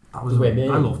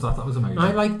women? I loved that. That was amazing.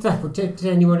 I liked that. But did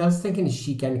anyone else thinking, is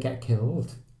she going to get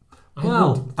killed?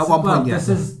 Well, at one point, this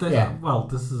is an I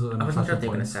wasn't sure interesting they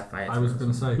were going to point. set fire to I was it.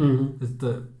 going to say is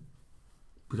that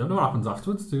we don't know what happens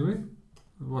afterwards, do we?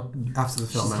 What after the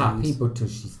film she's happy, but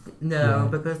does she? No,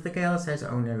 because the girl says,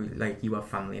 "Oh no, like you have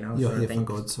family now." You're so here I think,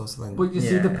 for good, sort of thing. But you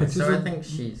see the pictures. So I think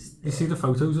she's. You see the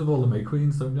photos of all the May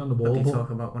Queens, don't you, on the wall? But they talk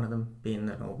about one of them being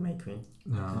an old May Queen.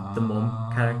 The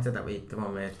mum character the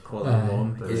one we call her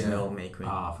mum, is an old May Queen.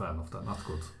 Ah, fair enough. Then that's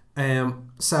good.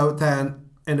 So then,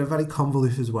 in a very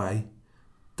convoluted way,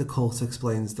 the cult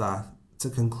explains that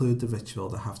to conclude the ritual,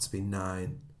 there have to be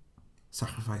 9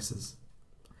 sacrifices,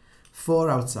 4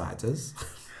 outsiders.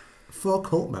 4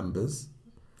 cult members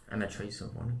and a trace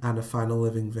of one and a final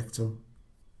living victim.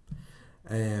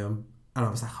 And I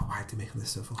was like, why are they making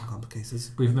this so fucking complicated?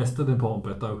 We've missed an important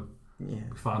bit though. Yeah.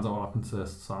 We found out what happened to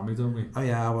Sammy, don't we? Oh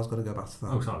yeah, I was going to go back to that.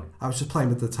 Oh, sorry. I was just playing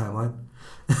with the timeline.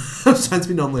 I was trying to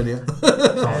be non-linear.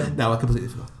 No, I completely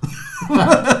forgot.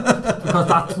 Because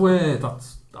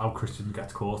that's how Christian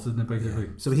gets caught, isn't it, basically?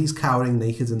 Yeah. So he's cowering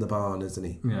naked in the barn, isn't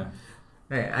he? Yeah.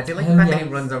 Right, I do like the fact that he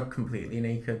runs out completely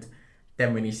naked.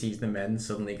 Then when he sees the men,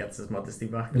 suddenly gets his modesty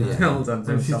back and holds on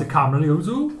to himself. He sees the camera and he goes,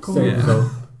 oh, come on.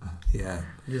 Yeah.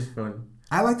 Just fun.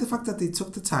 I like the fact that they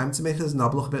took the time to make his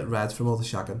knob look a bit red from all the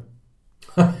shagging.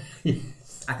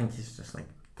 Yes. I think he's just like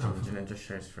changing and just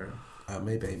shows for...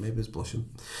 Maybe he's blushing.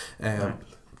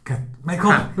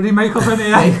 Makeup! We need makeup in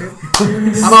here!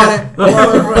 I'm on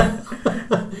it!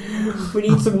 We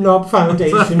need some knob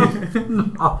foundation.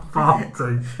 Knob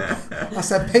foundation. I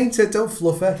said paint it, don't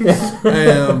fluff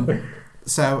it.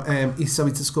 So he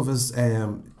discovers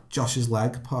Josh's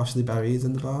leg partially buried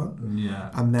in the barn.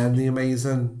 Yeah. And then the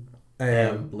amazing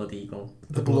Blood Eagle.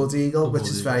 The Blood Eagle, which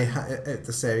is very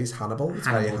the series Hannibal. It's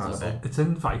very Hannibal. It's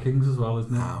in Vikings as well,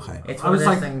 isn't it? Ah, okay. It's I was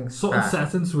like, sort of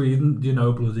set in Sweden, you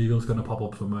know, Blood Eagle's going to pop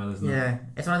up somewhere, isn't it? Yeah,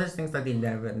 it's one of those things that they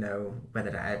never know whether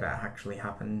it ever actually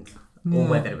happened or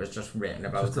whether it was just written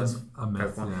about just a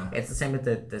myth, yeah. It's the same with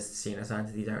the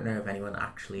Xenocide. They don't know if anyone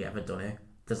actually ever done it.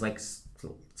 There's like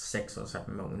 6 or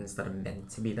 7 moments that are meant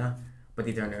to be that, but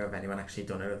they don't know if anyone actually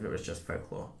done it, if it was just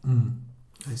folklore.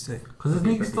 I see. Because isn't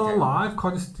he still alive?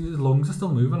 His lungs are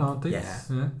still moving, aren't they? Yes.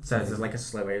 Yeah. So there's like a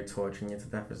slow way of torturing you to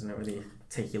death, isn't it? Where you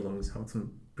take your lungs out and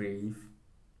breathe.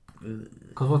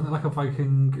 Because wasn't it like a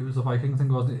Viking? It was a Viking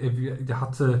thing, wasn't it? If you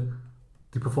had to,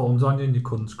 they performed on you and you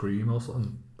couldn't scream or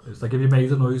something. It's like if you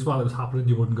made a noise while it was happening,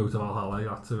 you wouldn't go to Valhalla. You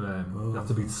had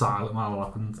to be silent while it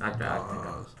happened. I think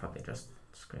I'd probably just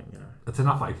scream, you know. It's in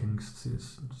that Vikings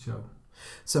show.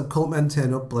 So cult men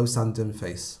turn up, blow sand in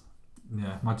face.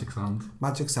 Yeah, magic sand.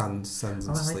 Magic sand sends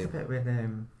him to sleep. I like the bit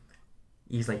where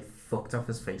he's like fucked off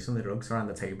his face on the drugs around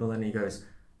the table and he goes,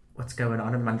 "What's going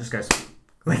on?" And the man just goes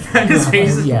like on his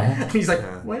face. Yeah. And he's like,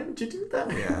 "Why did you do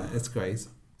that?" Yeah, it's great.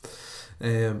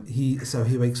 He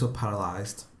wakes up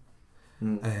paralysed.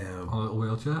 On a little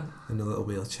wheelchair. In a little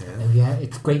wheelchair. Oh yeah,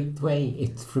 it's great the way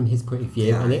it's from his point of view,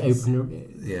 Yeah, and they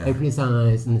open his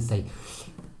eyes and they say,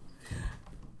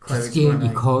 "Christian, you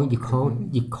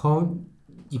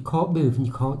can't move and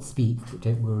you can't speak, but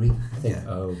don't worry."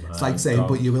 Oh my it's like saying, God.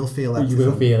 but you will feel everything. You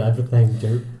will feel everything,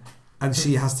 don't. And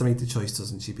she has to make the choice,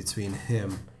 doesn't she, between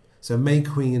him. So May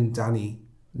Queen Danny,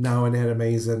 now in her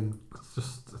amazing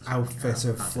outfit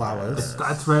of flowers.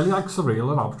 It's really like surreal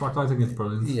and abstract. I think it's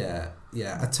brilliant. Yeah.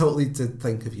 I totally did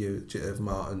think of you, of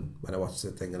Martin, when I watched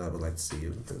the thing, and I would like to see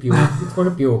you. It's one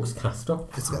of Bjork's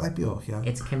cast-off. It's a bit like Bjork, yeah.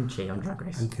 It's Kimchi on Drag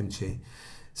Race. And Kimchi.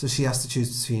 So she has to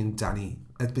choose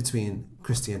between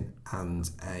Christian and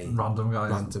a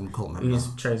random cult member.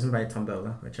 Who's chosen by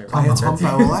Tombola. By a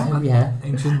Tombola? Oh, yeah.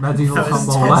 Ancient medieval Tombola.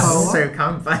 Tombola. So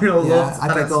camp. I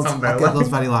giggled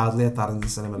very loudly at that in the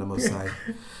cinema, I must say.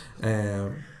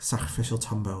 Sacrificial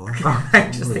Tombola. I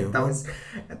just think that was...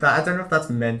 I don't know if that's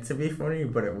meant to be funny,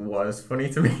 but it was funny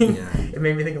to me. Yeah. It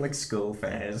made me think of like school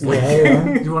fairs.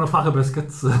 Yeah. Do you want a pack of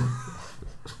biscuits?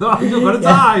 No, you're going to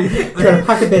die. Do you want a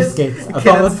pack of biscuits, a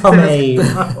bottle of pomade,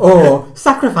 or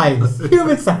sacrifice,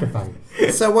 human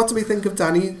sacrifice? So what do we think of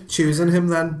Danny choosing him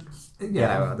then?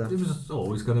 Yeah, it was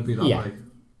always going to be that way.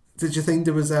 Did you think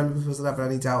there was there ever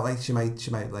any doubt like she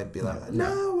might like be like,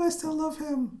 no, I still love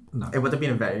him? No. It would have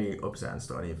been a very upsetting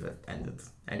story if it ended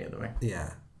any other way.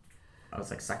 Yeah. I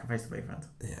was like, sacrifice the boyfriend.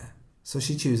 Yeah. So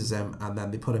she chooses him, and then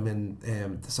they put him in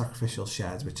the sacrificial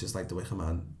shed, which is like the Wicker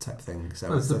Man type thing.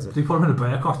 So they put him in a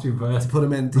bear costume first.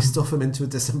 They stuff him into a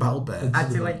disemboweled bear. I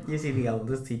do like you see the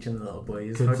elders teaching the little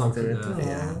boys Kids how to do it.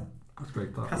 Yeah. That's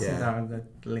great. That. Passing down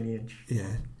the lineage.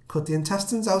 Yeah. Cut the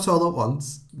intestines out all at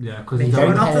once. Yeah, because they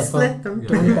don't have to split them.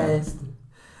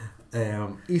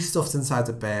 He's stuffed inside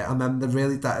a bear, and then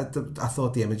I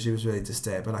thought the imagery was really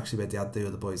disturbing. Actually, where they had the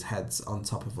other boys' heads on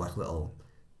top of like little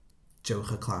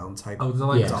Joker clown type. Oh, they're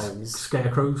like dolls.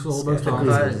 Scarecrows almost.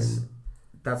 Because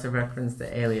that's a reference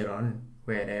to earlier on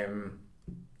where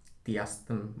they asked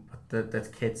them what the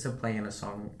kids are playing a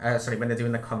song. When they're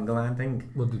doing the conga line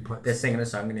thing. What do you play? They're singing a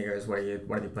song and he goes, "What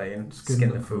are they playing? Skin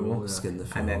the Fool." Yeah. Skin the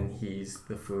Fool. And then he's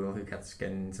the fool who gets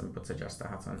skinned and puts a jester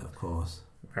hat on. Of course.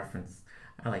 Reference.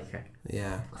 I like it.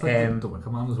 Yeah. It's like the Wicker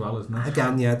Man as well, isn't it?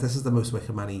 Again, yeah, this is the most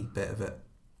Wicker Man-y bit of it.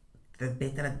 The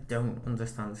bit that I don't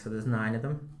understand, so there's 9 of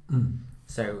them. Mm.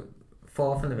 So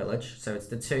 4 from the village, so it's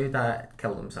the 2 that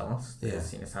killed themselves, the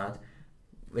Cena had,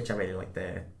 which I really like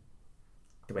the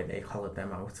way they hollowed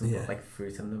them out and put like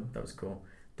fruit in them. That was cool.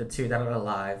 The 2 that are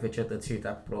alive, which are the 2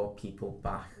 that brought people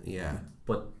back. Yeah.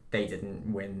 But they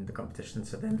didn't win the competition,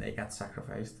 so then they got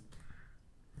sacrificed.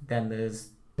 Then there's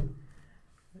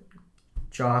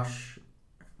Josh,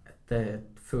 the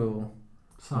fool,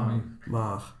 Simon,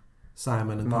 Mark,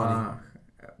 Simon and Connie.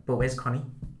 But where's Connie?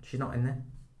 She's not in there.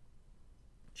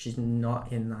 She's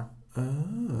not in that.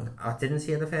 I didn't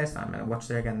see her the first time, and I watched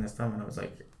her again this time, and I was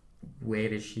like, where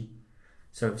is she?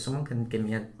 So if someone can give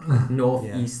me a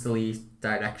northeasterly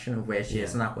direction of where she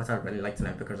is, and that what I'd really like to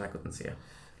know, because I couldn't see her.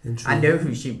 I know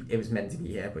who it was meant to be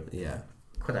here, but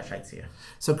could I see her?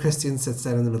 So Christian sits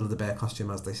there in the middle of the bear costume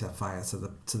as they set fire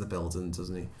to the building,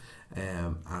 doesn't he?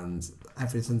 And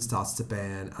everything starts to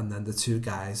burn, and then the 2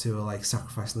 guys who are like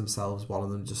sacrificing themselves, one of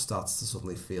them just starts to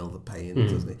suddenly feel the pain,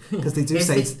 doesn't he? Because they do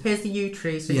here's the yew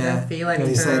tree, so you don't feel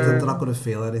anything. They say that they're not going to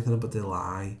feel anything, but they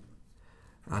lie,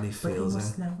 and he feels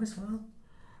it. Know as well.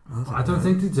 I don't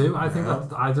think they do. I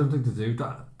don't think they do.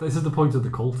 This is the point of the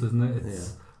cult, isn't it?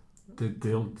 It's they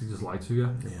just lie to you.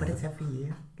 Yeah. But it's every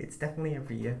year. It's definitely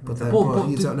every year. But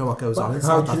you don't know what goes on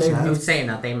inside that shed. I'm saying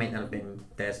that they might not have been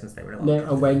there since they were alive.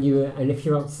 No, and if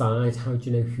you're outside, how do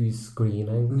you know who's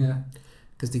screaming? Yeah.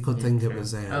 Because they could think it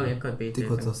was. it could be. They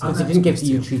and they didn't give the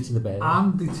yew tree to the bear.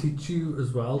 And they teach you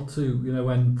as well to,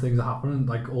 when things are happening,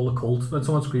 like all the cults, when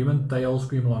someone's screaming, they all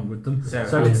scream along with them.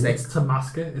 So it's to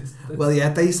mask it. It's well, yeah,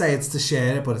 they say it's to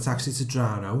share it, but it's actually to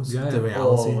drown out the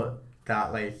reality. Or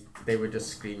that they were just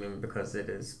screaming because it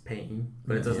is pain,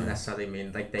 but it doesn't necessarily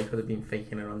mean they could have been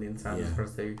faking it on the inside for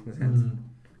us to, in a sense.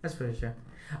 I suppose, yeah.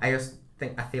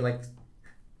 I feel like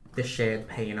the shared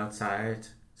pain outside,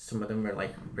 some of them were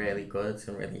like really good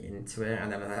and really into it,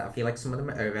 and then I feel like some of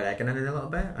them are over-egging it a little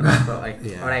bit, and I thought like,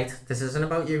 alright, this isn't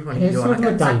about you, honey. You want to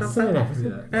get dancing and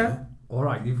everything. Yeah.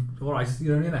 Alright,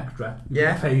 you're only an extra.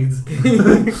 You're paid.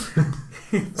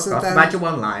 So imagine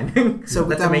one line. So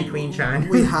let the May Queen shine.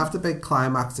 We have the big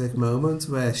climactic moment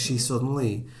where she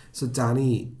suddenly, so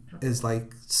Danny is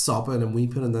like sobbing and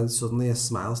weeping, and then suddenly a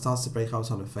smile starts to break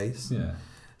out on her face. Yeah.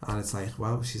 And it's like,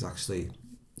 wow, she's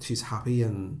happy,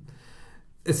 and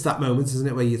it's that moment, isn't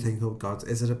it, where you think, oh God,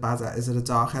 is it a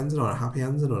dark ending or a happy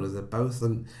ending, or is it both?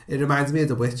 And it reminds me of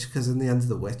The Witch, because in the end of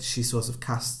The Witch, she sort of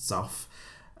casts off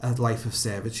a life of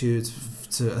servitude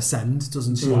to ascend,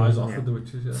 doesn't she? Flies off with the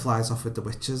witches, yeah. Flies off with the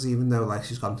witches, even though like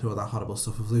she's gone through all that horrible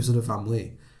stuff of losing her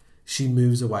family. She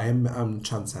moves away and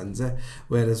transcends it.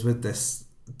 Whereas with this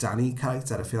Danny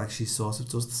character, I feel like she sort of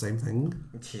does the same thing.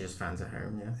 She just finds a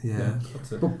home, yeah.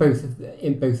 But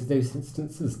in both of those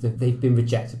instances, they've been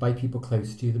rejected by people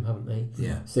close to them, haven't they?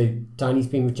 Yeah. So Danny's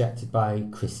been rejected by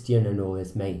Christian and all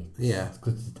his mates. Yeah.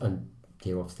 And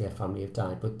obviously her family have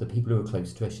died, but the people who are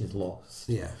close to her, she's lost.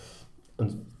 Yeah.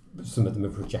 And some of them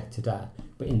have rejected her.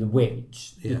 But in The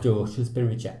Witch, the daughter's been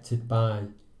rejected by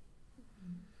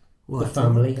the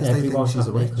family and everyone, because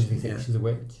they think she's a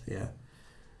witch. Yeah.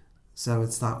 So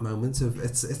it's that moment of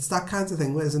it's that kind of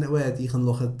thing, isn't it, where you can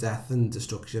look at death and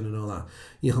destruction and all that.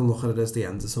 You can look at it as the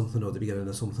end of something or the beginning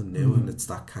of something new, and it's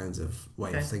that kind of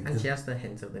way of thinking. And she has the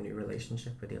hint of the new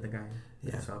relationship with the other guy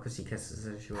as well, because he kisses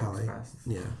her as she walks past.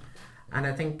 Yeah. And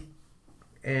I think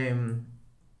it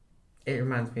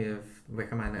reminds me of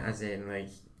Wicker Man, as in, like,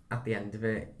 at the end of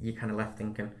it, you kind of left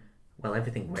thinking, well,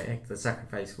 everything worked, the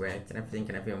sacrifice worked, and everything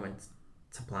and everyone went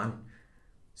to plan.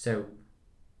 So,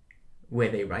 were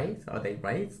they right? Are they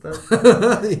right?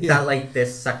 That like,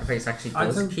 this sacrifice actually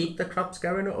does keep the crops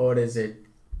going, or is it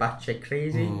batshit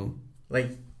crazy?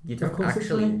 Like, you don't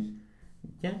actually...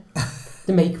 Yeah.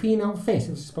 The May Queen outfit, I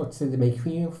was just about to say, the May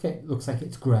Queen outfit looks like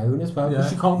it's grown as well, because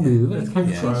she can't move, and it's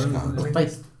kind of grown.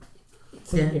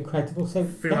 It's incredible. So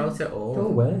throughout it all,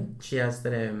 don't work. she has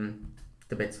the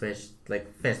bits where she,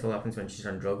 like, first of all happens when she's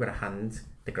on drug with her hand.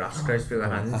 The grass goes through her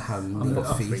hand. Her hand, the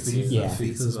feet, yeah. the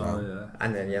feet as well. Yeah.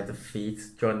 And then you have the feet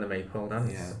during the maypole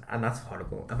dance. Yeah. And that's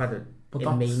horrible. I've had it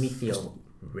made me feel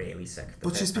really sick.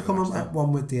 But she's becoming at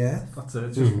one with the earth. That's it.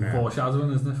 It's just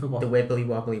foreshadowing, isn't it, for what? The wibbly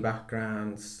wobbly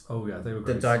backgrounds. Oh yeah, they were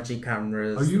the great. dodgy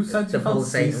cameras. Oh, you said the you felt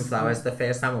pulsating these- flowers. The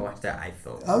first time I watched it, I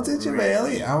thought. Oh, did you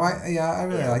really? Oh, I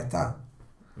really liked that.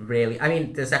 Really, I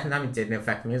mean, the second time it didn't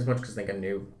affect me as much because I think I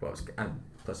knew what was, and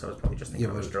plus I was probably just thinking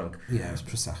I was drunk. Yeah, it was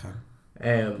Prosecco.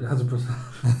 It has a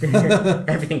Prosecco.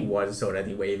 Everything was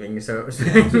already waving, so it was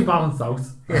just balanced out.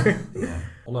 Yeah.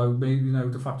 Although maybe, you know,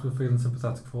 the fact we're feeling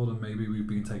sympathetic for them, maybe we've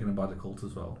been taken in by the cult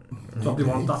as well. That's what they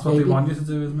want. That's what they want you to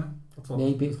do, isn't it? That's what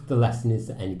Maybe it's the lesson is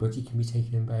that anybody can be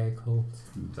taken in by a cult.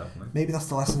 Definitely. Maybe that's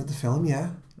the lesson of the film.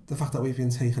 Yeah, the fact that we've been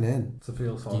taken in. To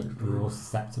feel sorry. We're all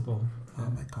susceptible. Oh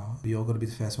my god! You're going to be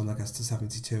the first one that gets to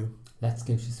 72. Let's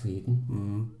go to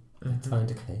Sweden. Let's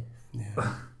find a cliff. Yeah.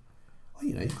 Well,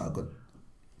 you know, you've got a good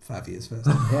 5 years first.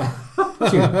 Yeah.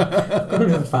 Got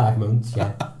another 5 months,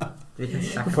 yeah.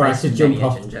 Before I have to jump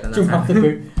off the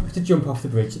bridge. I have to jump off the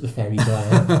bridge at the ferry Blair.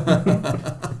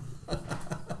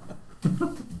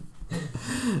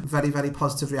 Very, very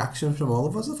positive reaction from all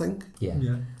of us, I think. Yeah.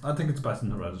 Yeah. I think it's better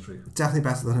than Hereditary. Definitely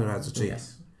better than Hereditary.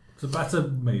 Yes. It's a better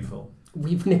made film.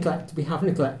 We have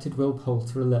neglected Will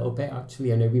Poulter a little bit,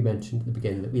 actually. I know we mentioned at the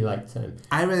beginning that we liked him.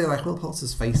 I really like Will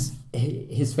Poulter's face.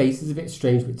 His face is a bit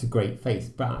strange, but it's a great face.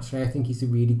 But actually, I think he's a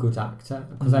really good actor.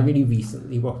 Because I really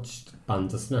recently watched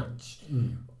Bandersnatch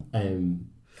on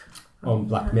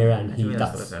Black Mirror, and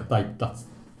that's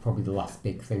probably the last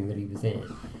big thing that he was in.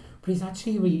 But he's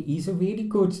actually he's a really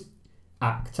good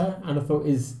actor, and I thought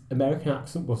his American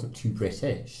accent wasn't too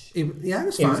British. It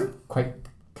was fine. It was quite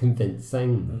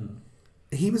convincing.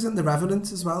 He was in The Revenant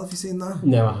as well, have you seen that?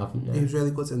 No, I haven't. No. He was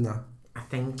really good in that. I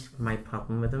think my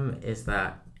problem with him is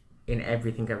that in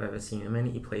everything I've ever seen him in,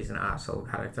 he plays an arsehole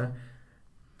character.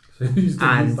 So he's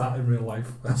doing that in real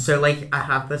life. So, like, I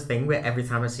have this thing where every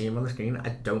time I see him on the screen, I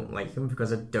don't like him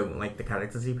because I don't like the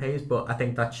characters he plays, but I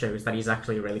think that shows that he's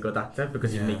actually a really good actor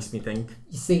because he makes me think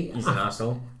you see, he's an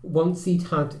arsehole. Once he'd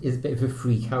had his bit of a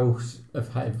freak out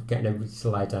of getting everybody to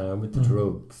lie down with the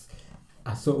drugs,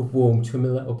 I sort of warmed to him a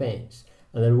little bit.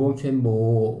 And then I warmed to him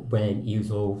more when he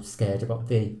was all scared about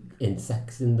the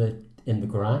insects in the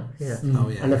grass. Yeah. Oh,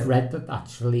 yeah. And I've read that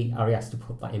actually Ari has to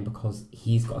put that in because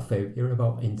he's got a phobia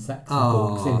about insects and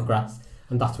bugs in the grass.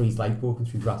 And that's what he's like walking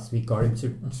through grass. So we got him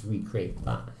to recreate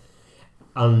that.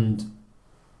 And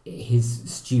his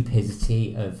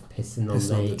stupidity of pissing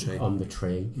on the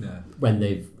tree when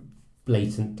they've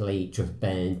blatantly just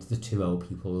burned the two old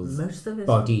people's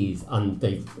bodies and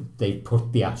they've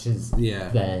put the ashes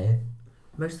there.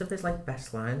 Most of his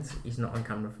best lines he's not on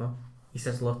camera for. He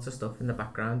says lots of stuff in the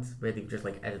background where they've just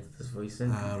edited his voice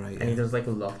in. And he does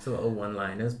lots of little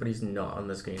one-liners, but he's not on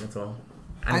the screen at all.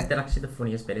 And they're actually the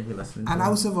funniest bit if you listen to And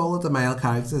out of all of the male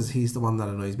characters, he's the one that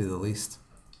annoys me the least.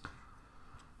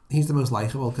 He's the most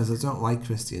likeable because I don't like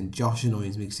Christian. Josh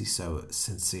annoys me because he's so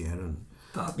sincere and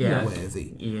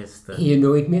worthy. He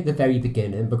annoyed me at the very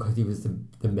beginning because he was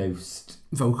the most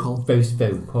vocal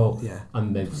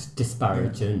and most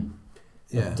disparaging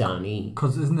of Danny.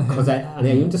 Because isn't it? Because I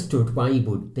understood why he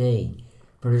would be,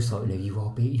 but I just thought, no,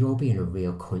 you're being a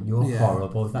real cunt. You're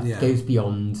horrible. That goes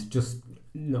beyond just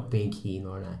not being keen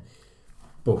on it.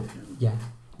 But yeah,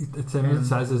 it's him that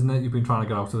says, isn't it? You've been trying to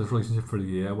get out of this relationship for a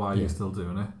year. Why are you still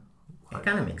doing it? It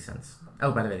kind of makes sense.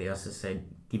 Oh, by the way, they also say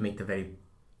you make the very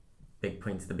big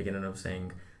point at the beginning of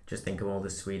saying, just think of all the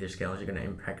Swedish girls you're going to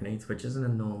impregnate, which isn't a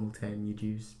normal term you'd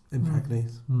use.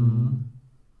 Impregnate.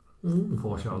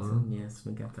 Foreshadowing. Yes,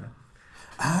 we get that.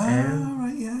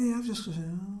 Right, yeah, I've just...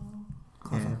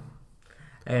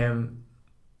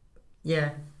 Yeah,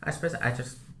 I suppose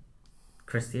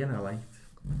Christian I liked,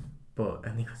 but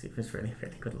only because he was really,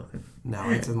 really good looking. No,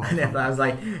 I didn't like him. I was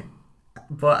like...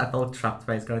 But I felt trapped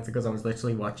by his character because I was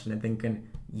literally watching and thinking,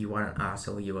 you are an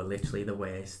arsehole, you are literally the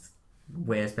worst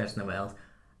person in the world.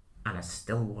 And I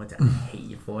still would and hate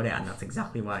you for it, and that's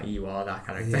exactly why you are that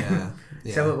character.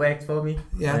 Yeah. So it worked for me.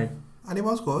 Yeah, and he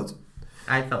was good.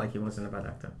 I felt like he wasn't a bad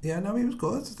actor. Yeah, no, he was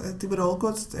good. They were all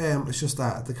good. It's just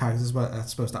that the characters were, I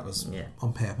suppose that was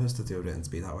on purpose to do it written to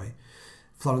be that way.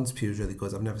 Florence Pugh's really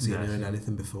good. I've never seen her in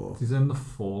anything before. She's in The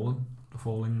Falling.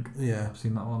 Yeah. I've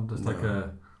seen that one. There's like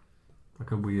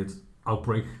a weird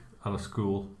outbreak at a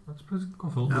school. That's a pretty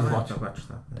good film. Watch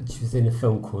that. She was in a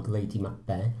film called Lady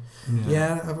Macbeth.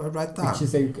 Yeah, I've read that.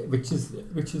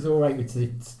 Which is all right.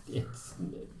 It's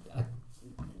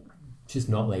she's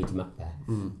not Lady Macbeth.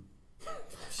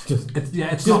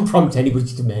 It's doesn't prompt anybody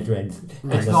to murder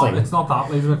anything. It's not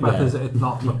that Lady Macbeth, is it? It's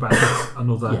not Macbeth, it's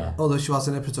another... Yeah. Although she was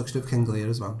in a production of King Lear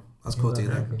as well, as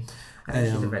Cordelia. I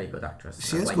think she's a very good actress.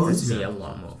 She is I'd good. like to see a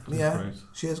lot more.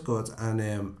 She is good.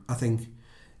 And I think,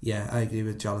 I agree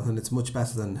with Jonathan. It's much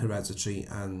better than Hereditary.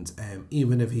 And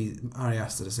even if Ari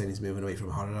Aster is saying he's moving away from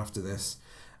horror after this,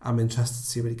 I'm interested to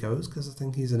see where he goes because I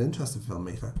think he's an interesting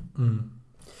filmmaker.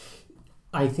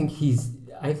 I think he's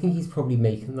probably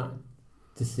making that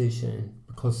decision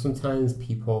because sometimes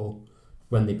people,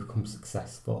 when they become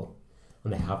successful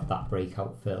and they have that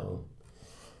breakout film,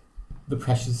 the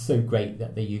pressure's so great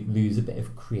that they lose a bit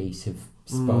of creative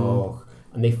spark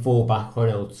and they fall back on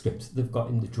old scripts that they've got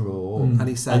in the drawer and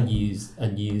he said, use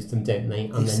them, don't they?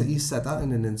 And he said that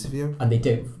in an interview. And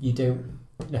you don't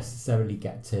necessarily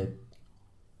get to.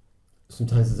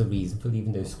 Sometimes there's a reason for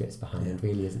leaving those scripts behind,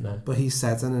 really, isn't there? But he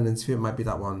said in an interview, it might be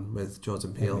that one with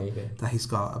Jordan Peele, that he's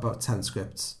got about 10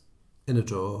 scripts in a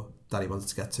drawer that he wanted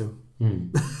to get to.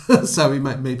 So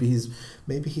maybe he's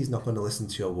not going to listen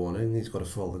to your warning. He's got to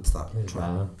fall into that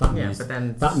trap.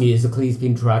 That musical he's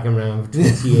been dragging around for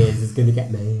 20 years is going to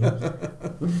get made.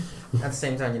 At the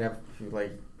same time, you know,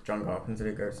 like John Carpenter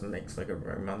who goes and makes like a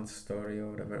romance story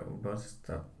or whatever it was,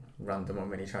 that random one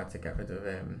when he tried to get rid of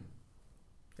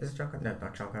is it John Carpenter? No,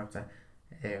 not John Carpenter.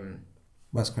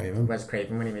 Wes Craven. Wes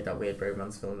Craven, when he made that weird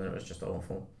romance film and it was just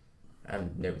awful.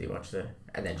 And nobody watched it.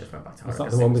 And then just went back to horror.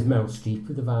 Was that the one with Meryl Streep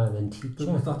with the violin teacher?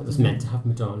 It was meant to have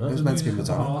Madonna. It was meant to be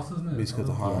Madonna. Musical of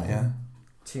the Heart, yeah.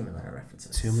 Two Madonna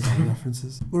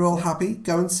references. We're all happy.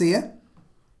 Go and see it.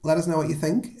 Let us know what you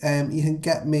think. You can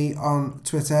get me on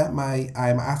Twitter.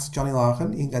 I'm at Johnny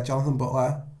Larkin. You can get Jonathan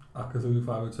Butler. At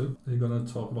Cthulhu502. Are you going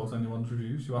to talk about anyone's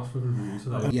reviews? You asked for reviews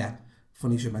today. Yeah.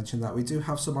 Funny you should mention that. We do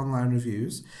have some online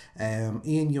reviews.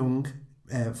 Ian Young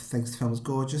thinks the film is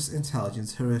gorgeous,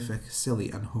 intelligent, horrific,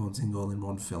 silly and haunting all in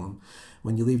one film.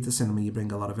 When you leave the cinema, you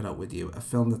bring a lot of it out with you. A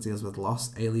film that deals with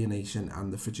loss, alienation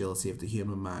and the fragility of the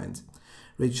human mind.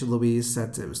 Rachel Louise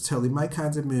said it was totally my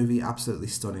kind of movie, absolutely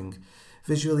stunning.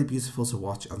 Visually beautiful to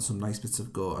watch and some nice bits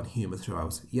of gore and humour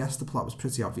throughout. Yes, the plot was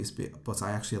pretty obvious, but I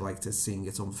actually liked it seeing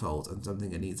it unfold and don't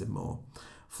think it needed more.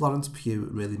 Florence Pugh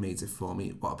really made it for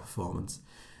me. What a performance.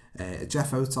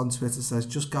 Jeff Oates on Twitter says,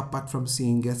 just got back from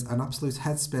seeing it, an absolute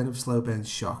head spin of slow burn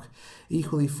shock,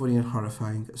 equally funny and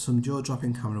horrifying, some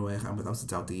jaw-dropping camera work and without a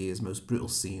doubt the year's most brutal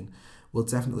scene, will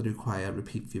definitely require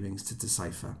repeat viewings to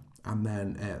decipher. And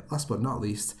then, last but not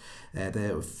least,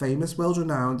 the famous,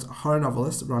 world-renowned horror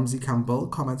novelist Ramsey Campbell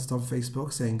commented on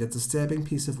Facebook saying, a disturbing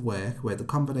piece of work where the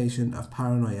combination of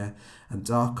paranoia and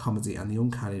dark comedy and the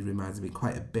uncanny reminded me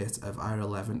quite a bit of Ira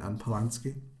Levin and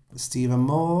Polanski. Stephen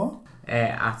Moore?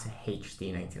 At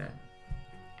HD99.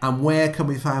 And where can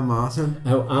we find Martin?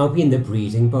 Oh, I'll be in the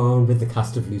breeding barn with the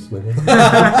cast of Loose Women.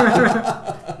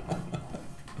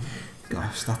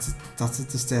 Gosh, that's a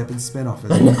disturbing spin-off,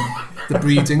 isn't it? The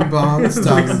Breeding Barn,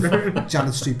 starring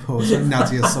Janet Street Porter and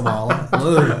Nadia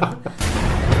Sawalha.